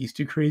uncle think he's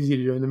too crazy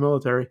to join the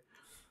military.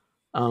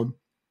 Um,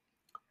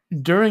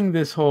 During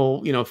this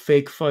whole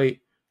fake fight,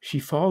 she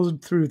falls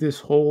through this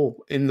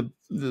hole in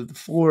the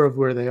floor of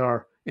where they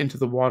are into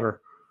the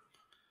water.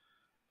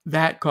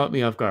 That caught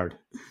me off guard.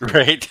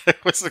 Right. I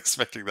wasn't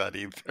expecting that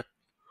either.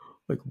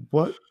 Like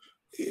what?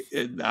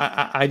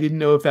 I didn't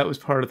know if that was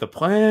part of the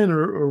plan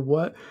or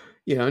what.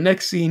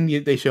 Next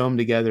scene they show them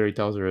together. He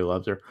tells her he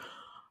loves her.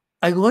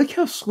 I like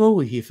how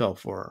slowly he fell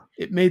for her.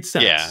 It made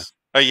Yeah. sense.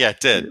 Oh yeah, it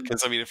did.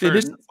 Because I mean, at They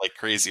first didn't. it's like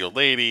crazy old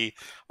lady.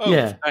 Oh,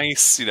 Yeah.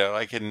 nice.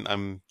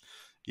 I'm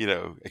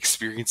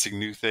experiencing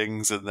new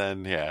things, and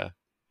then yeah.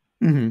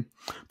 Mm-hmm.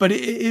 But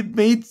it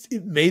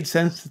made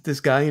sense that this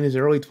guy in his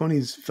early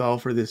 20s fell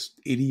for this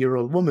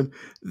 80-year-old woman.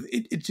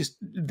 It just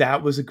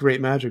that was a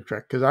great magic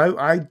trick because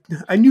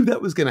I knew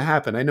that was going to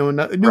happen. I knew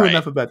Right.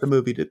 enough about the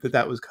movie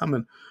that was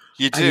coming.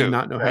 You I did do.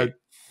 not know how. Right.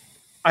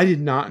 I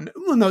did not.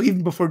 Well, no,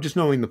 even before just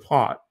knowing the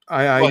plot,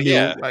 I Well,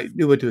 yeah.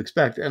 knew what to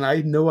expect, and I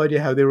had no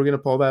idea how they were going to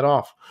pull that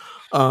off.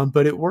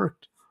 But it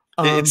worked.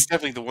 It's Um,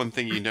 definitely the one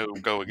thing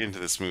going into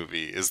this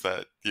movie is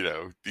that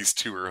these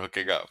two are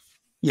hooking up.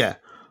 yeah.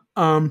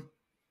 Um,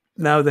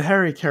 Now, the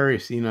Harry Carey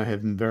scene, I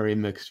have very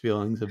mixed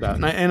feelings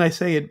about, and I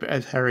say it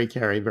as Harry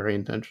Carey very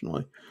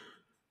intentionally.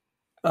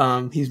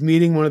 He's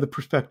meeting one of the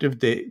prospective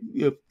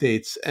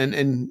dates,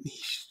 and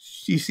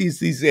she sees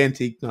these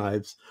antique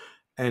knives,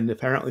 and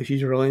apparently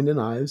she's really into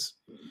knives.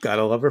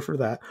 Gotta love her for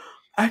that.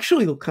 I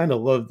actually kind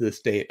of love this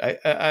date.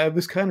 I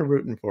was kind of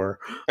rooting for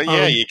But her,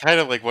 yeah, you kind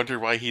of like wonder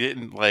why he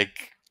didn't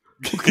like.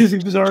 because he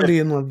was already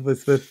in love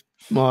with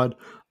Maude.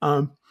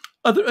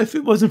 If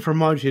it wasn't for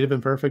Maude, she'd have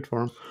been perfect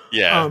for him.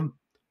 Yeah. Um,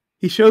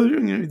 he shows her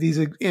these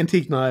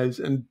antique knives,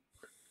 and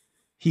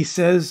he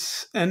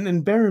says,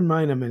 and bear in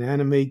mind, I'm an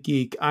anime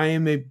geek. I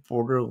am a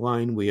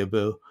borderline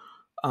weeaboo.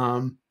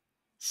 Um,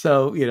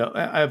 so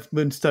I've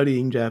been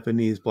studying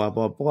Japanese. Blah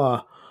blah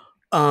blah.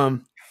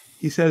 Um,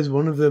 he says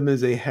one of them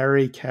is a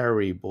Harry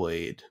Carey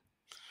blade.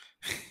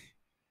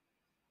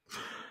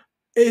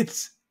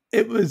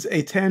 It was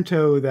a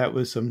tanto that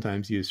was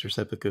sometimes used for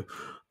seppuku.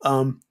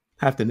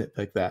 Have to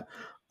nitpick that.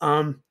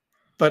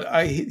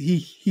 But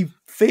he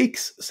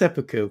fakes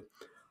seppuku.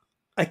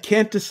 I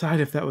can't decide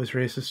if that was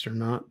racist or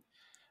not.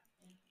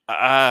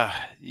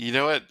 You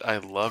know what I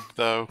loved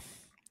though?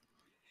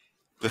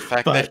 The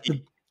fact that But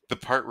he the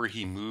part where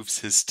he moves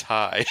his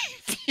tie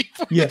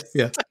before Yeah, he's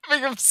yeah.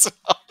 stabbing himself.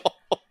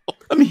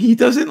 I mean, he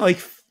doesn't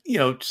like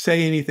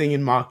say anything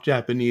in mock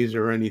Japanese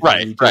or anything.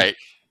 Right, right.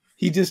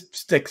 He just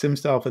sticks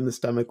himself in the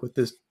stomach with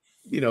this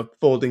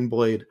folding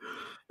blade,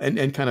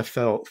 and kind of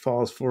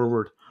falls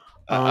forward.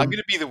 I'm going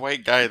to be the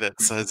white guy that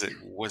says it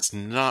was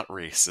not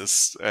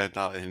racist,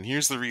 and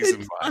here's the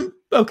reason why.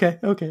 Okay.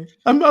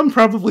 I'm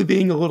probably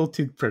being a little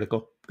too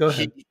critical. Go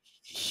ahead.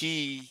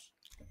 He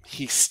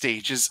he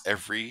stages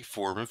every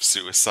form of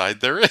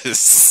suicide there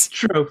is.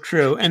 True,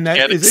 You and that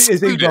can't is a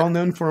exclude it.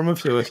 well-known form of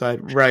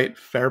suicide. Right.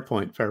 Fair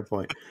point.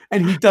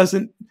 And he calls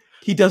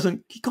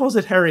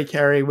it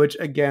hara-kiri, which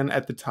again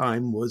at the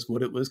time was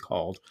what it was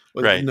called,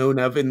 Right. known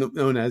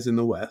as in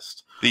the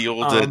West. The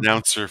old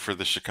announcer for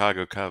the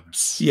Chicago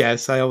Cubs.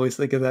 Yes, I always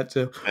think of that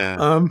too.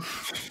 Yeah.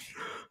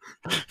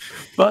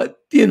 But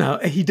he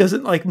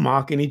doesn't like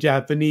mock any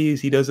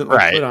Japanese. He doesn't like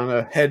Right. put on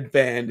a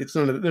headband. There's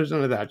none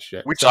of that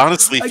shit. Which So,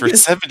 honestly, I for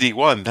guess-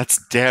 71, that's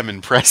damn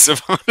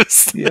impressive,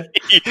 honestly. Yeah.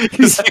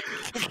 Because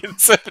in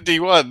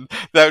 71,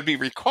 that would be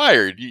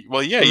required. You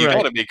Right.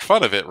 got to make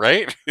fun of it,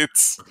 right?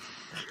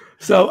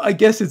 So I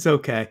guess it's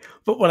okay.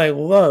 But what I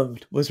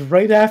loved was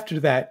right after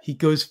that, he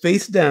goes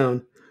face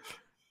down,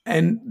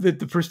 and the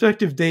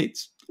prospective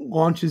date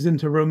launches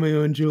into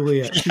Romeo and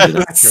Juliet. She's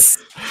an actor.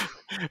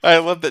 I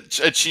love that,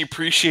 and she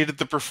appreciated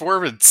the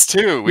performance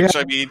too. Which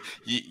I mean,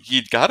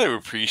 you'd got to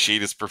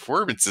appreciate his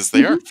performances;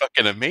 they are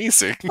fucking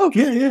amazing. Oh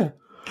yeah.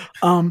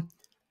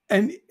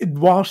 And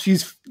while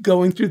she's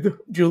going through the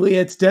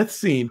Juliet's death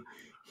scene,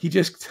 he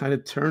just kind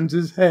of turns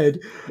his head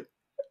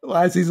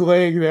as he's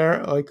laying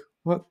there, like,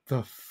 what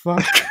the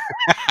fuck?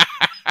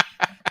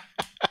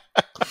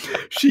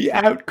 She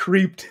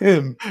out-creeped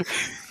him.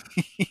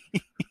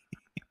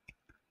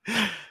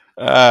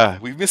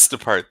 We missed a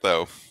part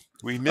though.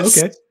 We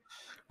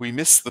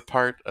missed the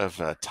part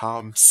of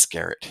Tom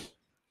Skerritt.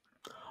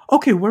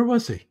 Okay, where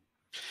was he?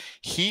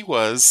 He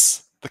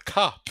was the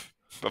cop,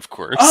 of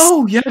course.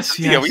 Oh, yes.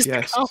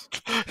 The cop.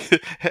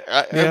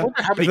 I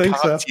wonder how many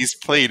cops he's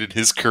played in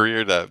his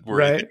career.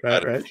 Right.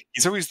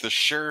 He's always the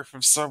sheriff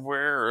of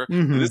somewhere, or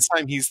this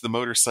time he's the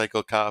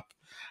motorcycle cop.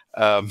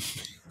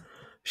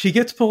 She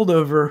gets pulled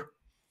over,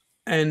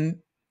 and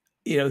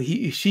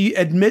she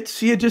admits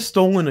she had just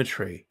stolen a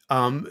tree.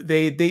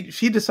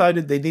 She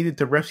decided they needed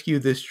to rescue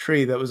this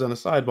tree that was on a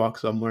sidewalk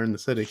somewhere in the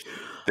city.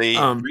 They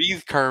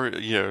breathe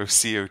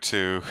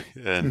CO2,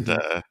 and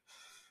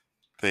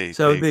they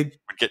would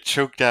get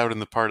choked out in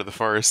the part of the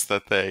forest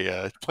that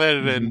they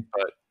planted in.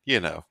 But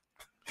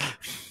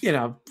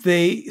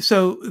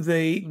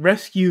they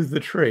rescue the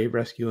tree,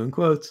 rescue in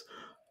quotes,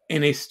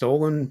 in a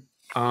stolen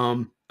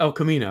El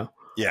Camino.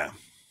 Yeah.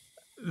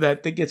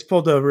 That gets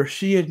pulled over.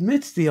 She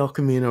admits the El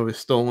Camino was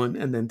stolen,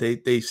 and then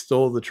they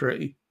stole the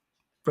tree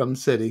from the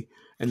city,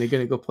 and they're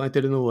going to go plant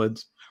it in the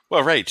woods.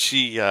 Well, right.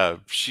 She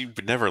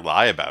would never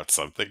lie about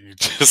something.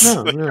 Just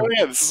no. Oh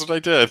yeah, this is what I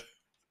did.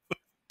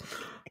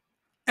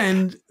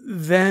 And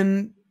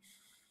then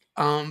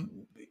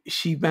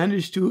she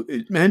manages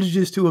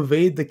to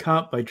evade the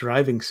cop by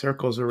driving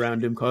circles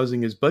around him,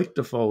 causing his bike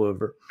to fall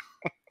over.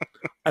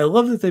 I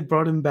love that they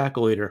brought him back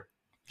later.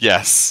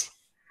 Yes.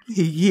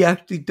 He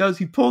actually does.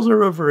 He pulls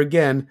her over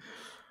again.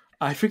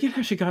 I forget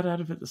how she got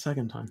out of it the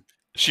second time.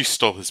 She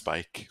stole his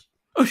bike.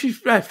 Oh,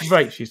 she's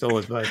right. She stole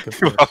his bike. Of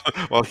course.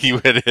 While he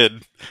went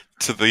in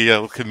to the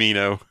El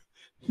Camino,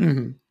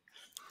 mm-hmm.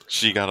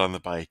 She got on the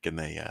bike and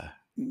they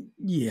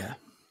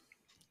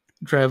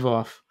drive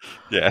off.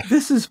 Yeah.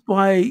 This is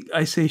why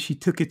I say she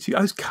took it to.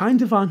 I was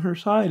kind of on her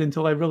side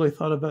until I really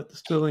thought about the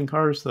stealing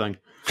cars thing.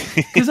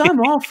 Because I'm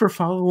all for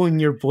following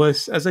your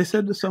bliss. As I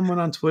said to someone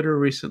on Twitter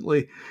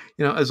recently,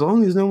 as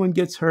long as no one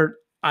gets hurt,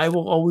 I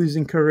will always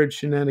encourage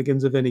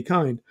shenanigans of any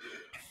kind.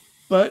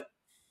 But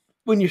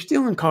when you're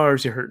stealing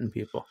cars, you're hurting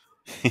people.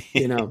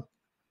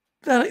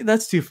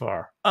 That's too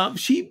far.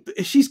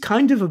 She's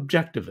kind of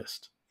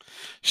objectivist.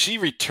 She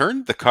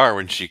returned the car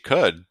when she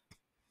could.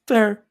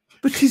 Fair.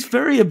 But she's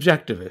very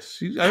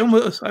objectivist.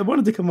 I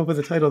wanted to come up with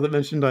a title that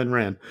mentioned Ayn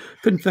Rand.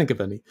 Couldn't think of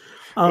any.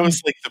 It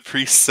was like the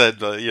priest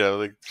said,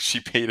 like she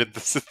painted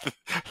this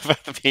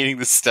about painting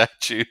the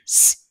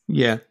statues.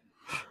 Yeah.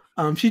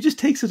 She just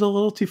takes it a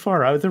little too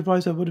far.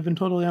 Otherwise, I would have been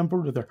totally on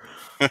board with her.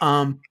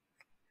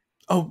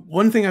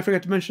 One thing I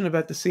forgot to mention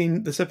about the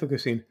scene, the seppuku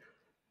scene.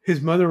 His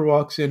mother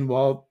walks in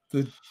while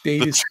the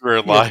date is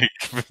lying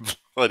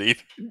bloodied.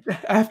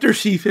 After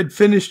she had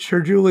finished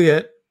her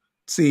Juliet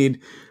scene,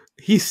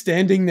 he's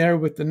standing there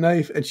with the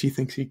knife, and she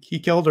thinks he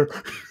killed her.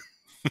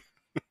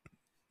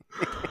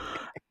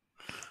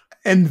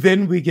 And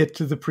then we get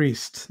to the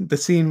priest, the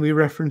scene we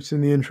referenced in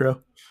the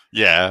intro.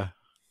 Yeah.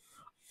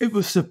 It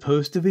was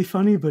supposed to be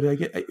funny, but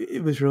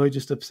it was really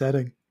just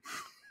upsetting.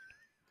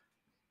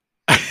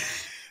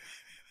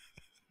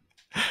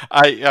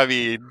 I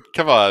mean,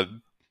 come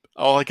on.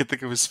 All I could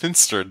think of was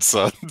Finster and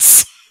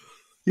Sons.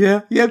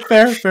 Yeah,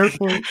 fair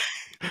point.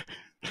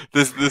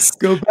 This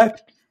go back.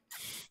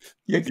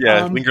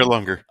 Linger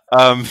longer.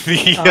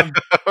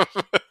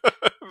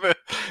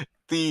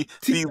 The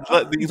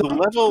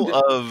level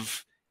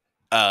of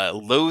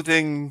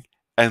loathing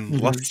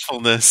and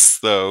lustfulness,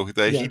 though,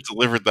 that he Yeah.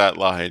 delivered that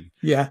line.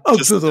 Yeah. Oh,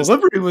 the Just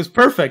delivery was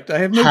perfect. I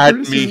have no had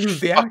me criticism of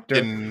the actor.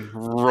 fucking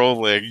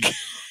rolling.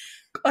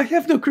 I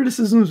have no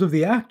criticisms of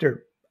the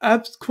actor.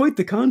 Quite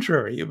the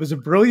contrary. It was a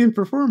brilliant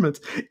performance.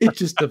 It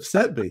just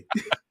upset me.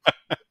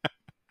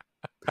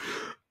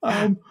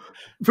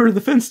 For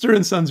the Finster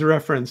and Sons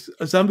reference,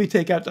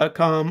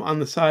 zombietakeout.com on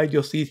the side,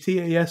 you'll see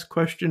TAS ?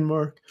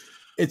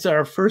 It's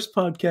our first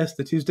podcast,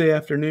 the Tuesday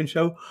afternoon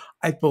show.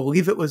 I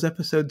believe it was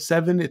episode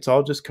 7. It's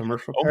all just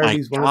commercial Oh my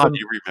parodies. One of god, them,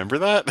 you remember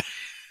that?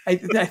 I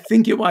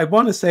think I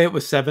want to say it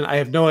was 7. I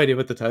have no idea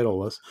what the title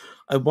was.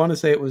 I want to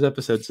say it was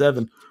episode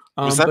 7.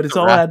 Was that But it's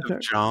the all Wrath ad.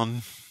 of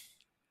John?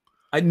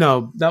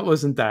 No, that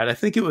wasn't that. I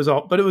think it was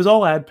all, but it was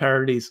all ad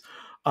parodies.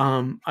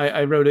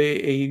 I wrote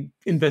a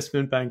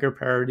investment banker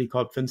parody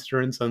called Finster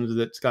and Sons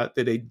that Scott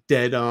did a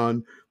dead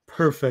on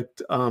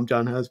perfect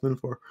John Husband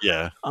for.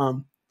 Yeah.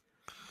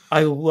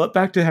 I love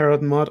back to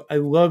Harold and Maude. I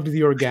loved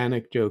the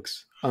organic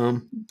jokes.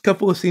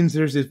 Couple of scenes.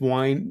 There's this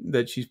wine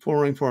that she's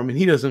pouring for him, and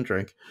he doesn't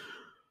drink,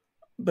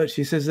 but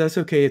she says that's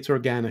okay. It's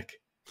organic,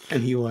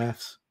 and he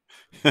laughs.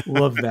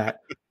 Love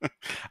that.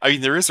 I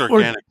mean, there is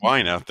organic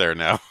wine out there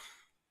now.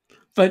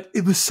 But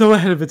it was so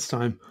ahead of its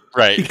time.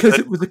 Right. Because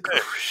it was a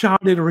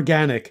shot at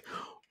organic.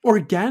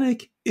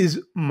 Organic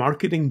is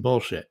marketing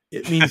bullshit.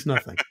 It means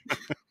nothing.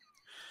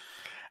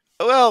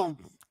 Well,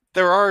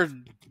 there are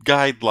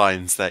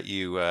guidelines that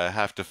you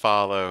have to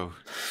follow.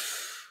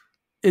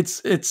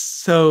 It's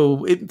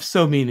so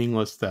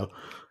meaningless, though.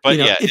 But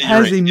yeah, it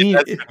has a meaning.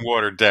 It's been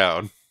watered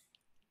down.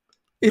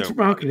 It's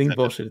marketing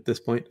bullshit at this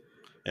point.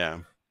 Yeah.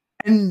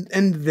 And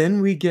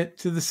then we get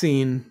to the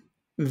scene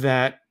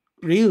that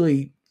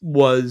really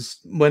was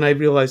when I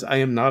realized I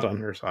am not on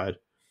her side.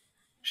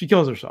 She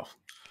kills herself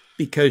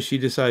because she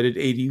decided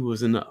 80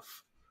 was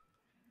enough.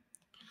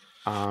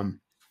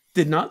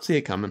 Did not see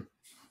it coming.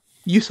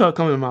 You saw it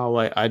coming a mile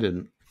away. I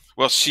didn't.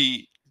 Well,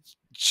 she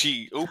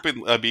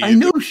opened. I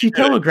know she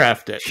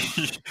telegraphed it.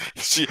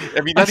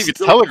 Not even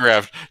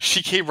telegraphed.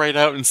 She came right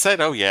out and said,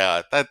 "Oh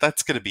yeah,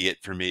 that's going to be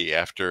it for me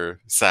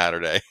after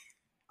Saturday."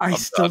 I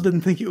still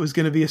didn't think it was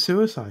going to be a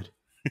suicide.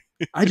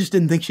 I just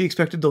didn't think she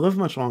expected to live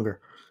much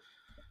longer.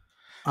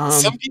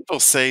 Some people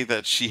say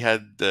that she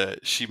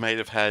might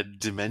have had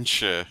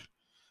dementia,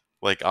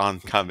 like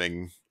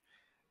oncoming,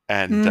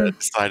 and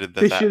decided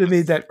that they should have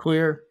made that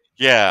clear.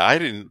 Yeah, I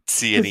didn't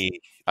see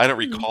any. I don't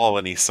recall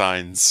any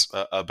signs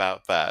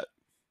about that.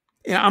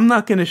 Yeah, I'm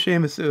not going to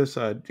shame a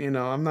suicide.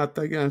 I'm not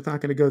going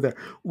to go there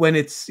when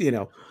it's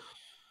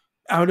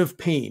out of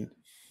pain,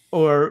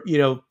 or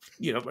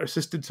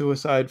assisted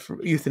suicide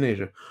for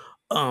euthanasia,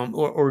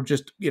 or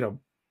just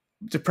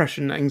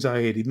depression,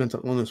 anxiety,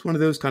 mental illness, one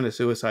of those kind of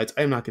suicides.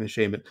 I'm not going to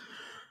shame it.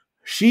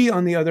 She,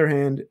 on the other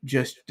hand,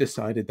 just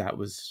decided that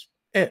was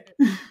it.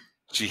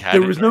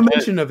 There was no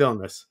mention of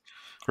illness.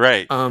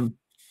 Right.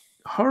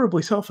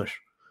 Horribly selfish.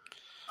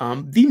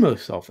 The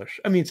most selfish.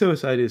 I mean,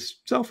 suicide is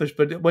selfish,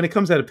 but when it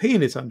comes out of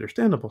pain, it's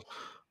understandable.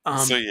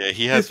 So yeah,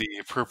 he has the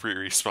appropriate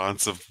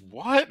response of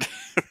what?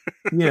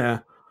 Yeah.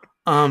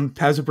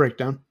 Has a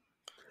breakdown.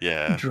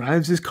 Yeah.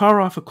 Drives his car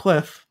off a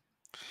cliff.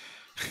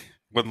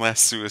 One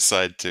last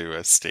suicide to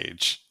a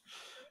stage.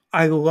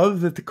 I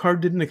love that the car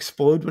didn't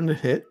explode when it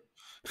hit.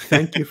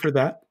 Thank you for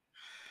that.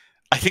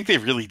 I think they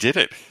really did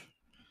it.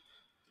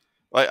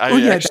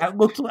 That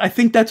looked. I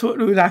think that's what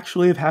would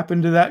actually have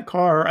happened to that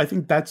car. I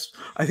think that's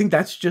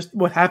just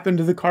what happened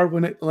to the car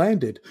when it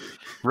landed.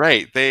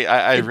 Right.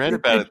 I read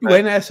about it.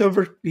 Went ass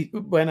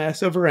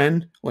over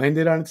end,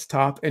 landed on its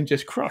top, and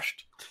just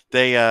crushed.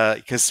 They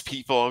because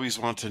people always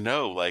want to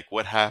know like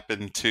what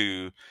happened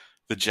to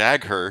the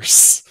Jag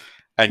hearse,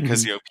 and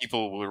because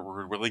people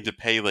were willing to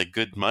pay like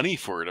good money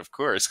for it, of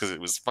course, because it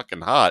was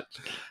fucking hot.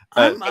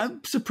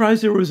 I'm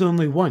surprised there was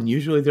only one.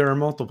 Usually there are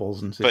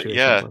multiples in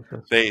situations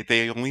like this.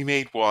 They only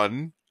made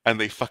one, and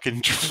they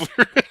fucking drove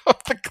it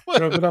off the cliff.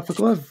 Drove it off a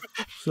cliff.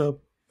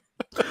 So,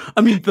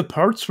 I mean, the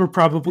parts were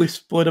probably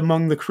split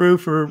among the crew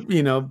for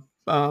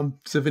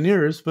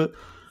souvenirs, but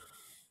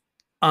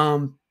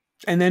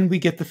and then we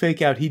get the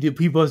fake out.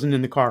 He wasn't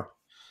in the car.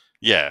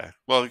 Yeah,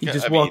 well, he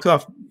just walks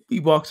off. He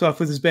walks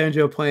off with his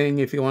banjo playing.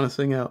 If you want to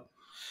sing out,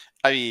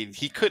 I mean,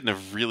 he couldn't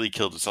have really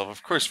killed himself.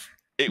 Of course.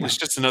 It was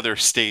just another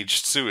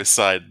staged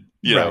suicide.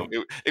 You know,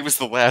 it was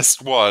the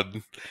last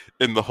one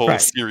in the whole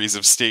series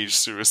of staged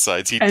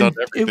suicides. He'd done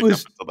everything up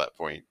until that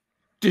point.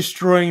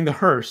 Destroying the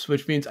hearse,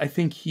 which means I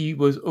think he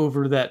was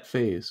over that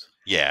phase.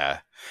 Yeah.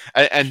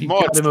 And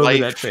Maude's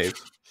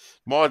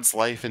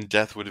life and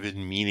death would have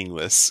been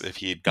meaningless if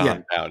he had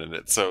gone down in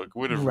it. So it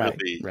would have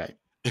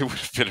it would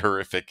have been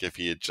horrific if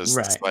he had just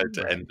decided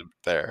to end it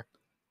there.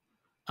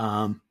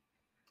 On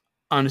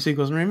a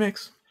sequels and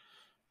remakes?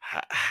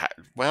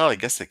 Well, I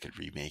guess they could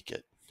remake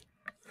it.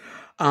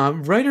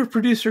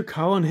 Writer-producer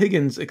Colin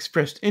Higgins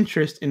expressed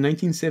interest in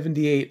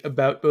 1978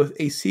 about both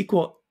a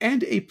sequel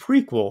and a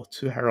prequel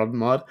to Harold and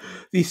Maude.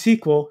 The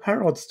sequel,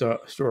 Harold's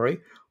Story,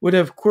 would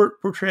have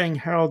Court portraying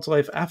Harold's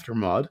life after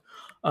Maude.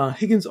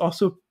 Higgins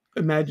also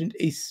imagined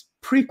a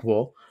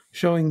prequel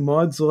showing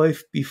Maude's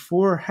life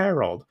before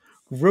Harold,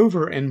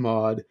 Grover and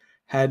Maude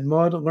had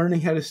Maude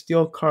learning how to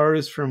steal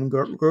cars from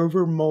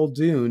Grover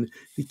Muldoon,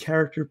 the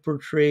character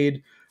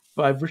portrayed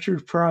by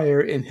Richard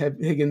Pryor in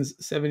Higgins'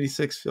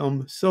 76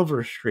 film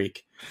Silver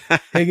Streak.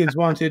 Higgins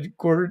wanted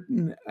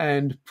Gordon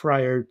and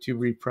Pryor to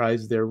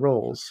reprise their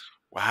roles.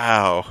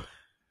 Wow.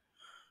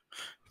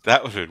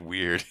 That would have been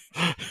weird.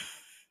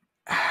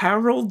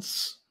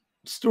 Harold's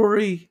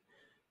story,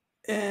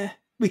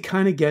 we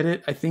kind of get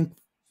it. I think,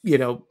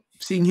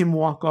 seeing him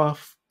walk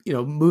off,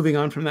 moving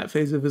on from that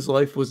phase of his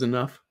life was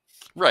enough.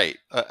 Right.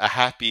 A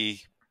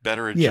happy,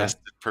 better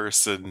adjusted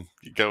person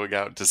going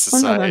out into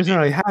society. Well, not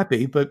necessarily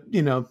happy, but,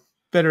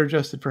 better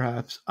adjusted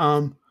perhaps.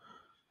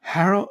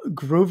 Harold,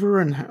 Grover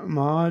and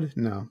Maude,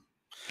 no.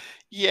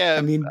 Yeah.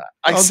 I mean,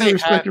 I all say due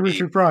respect happy, to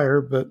Richard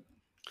Pryor, but...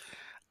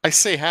 I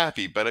say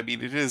happy, but I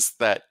mean, it is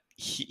that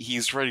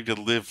he's ready to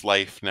live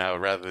life now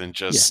rather than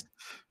just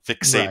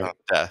fixate on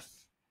death.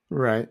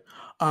 Right.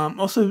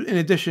 Also, in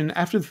addition,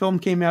 after the film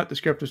came out, the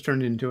script was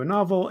turned into a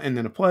novel and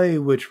then a play,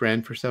 which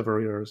ran for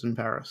several years in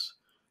Paris.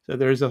 So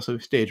there is also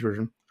a stage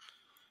version.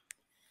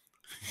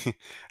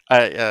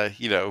 Why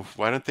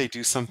don't they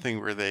do something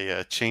where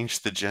they change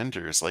the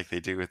genders like they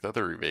do with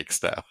other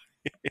remakes now?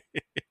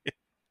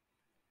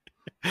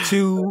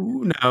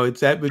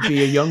 That would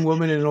be a young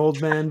woman and an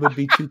old man would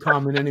be too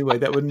common anyway.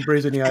 That wouldn't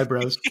raise any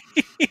eyebrows.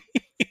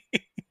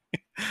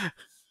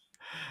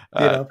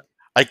 I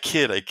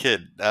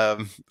kid.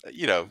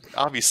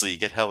 Obviously you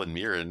get Helen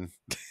Mirren.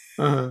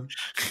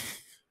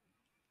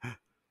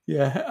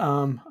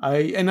 Yeah.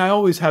 I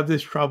always have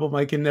this problem.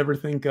 I can never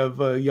think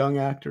of young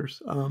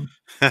actors.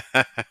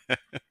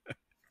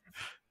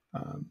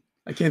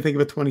 I can't think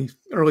of a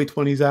early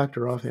 20s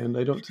actor offhand.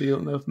 I don't see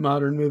enough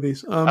modern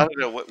movies. I don't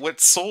know what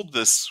sold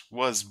this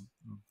was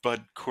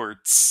Bud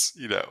Cort's.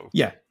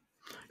 Yeah,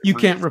 you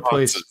can't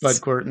replace Bud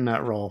Cort in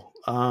that role.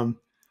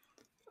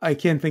 I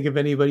can't think of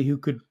anybody who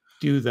could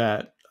do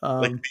that.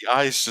 Like the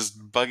eyes just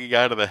bugging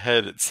out of the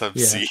head at some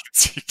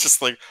scenes. You're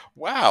just like,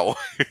 wow.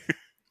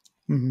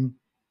 Mm-hmm.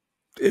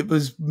 It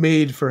was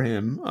made for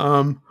him.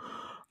 On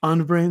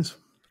to Brains.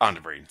 On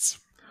to Brains.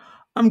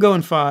 I'm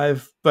going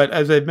 5, but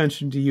as I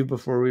mentioned to you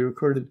before we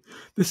recorded,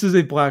 this is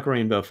a Black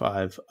Rainbow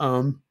 5.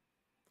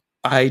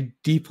 I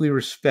deeply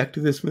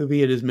respect this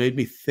movie. It has made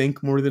me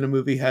think more than a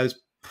movie has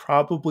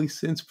probably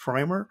since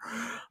Primer.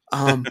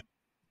 But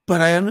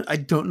I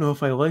don't know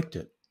if I liked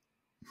it.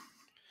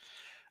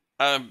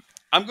 I'm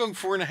going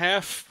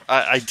 4.5.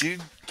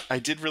 I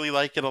did really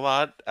like it a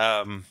lot.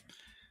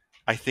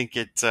 I think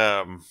it,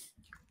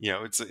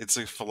 it's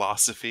a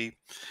philosophy,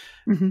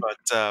 but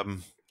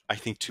I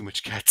think too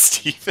much Cat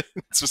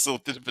Stevens was a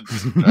bit of a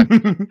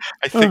distraction.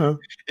 I think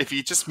if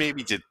you just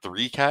maybe did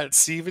 3 Cat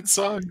Stevens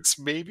songs,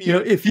 maybe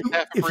if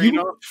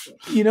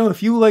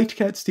you liked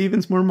Cat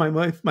Stevens more, my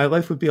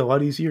life would be a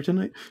lot easier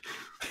tonight.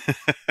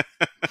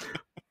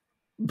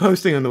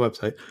 Posting on the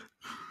website,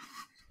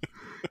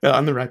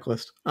 on the rec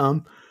list.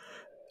 All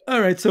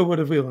right, so what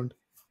have we learned?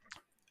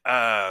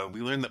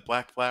 We learned that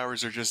black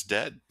flowers are just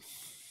dead.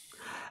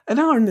 And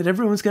I learned that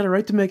everyone's got a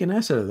right to make an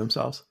ass out of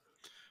themselves.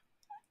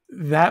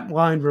 That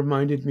line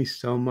reminded me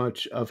so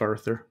much of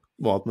Arthur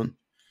Waldman.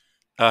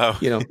 Oh.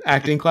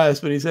 Acting class,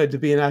 but he said to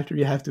be an actor,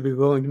 you have to be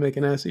willing to make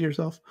an ass of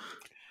yourself.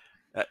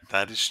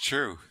 That is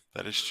true.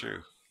 That is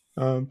true.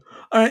 All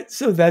right,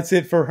 so that's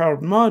it for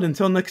Harold and Maude.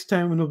 Until next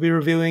time, when we'll be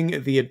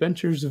reviewing The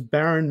Adventures of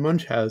Baron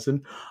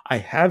Munchausen. I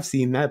have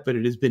seen that, but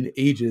it has been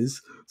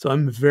ages, so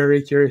I'm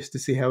very curious to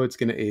see how it's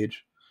going to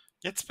age.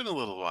 It's been a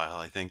little while,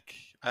 I think.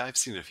 I've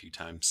seen it a few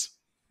times.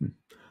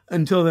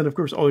 Until then, of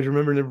course, always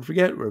remember, never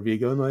forget, wherever you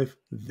go in life,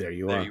 there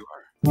you are.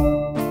 There you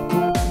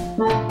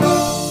are.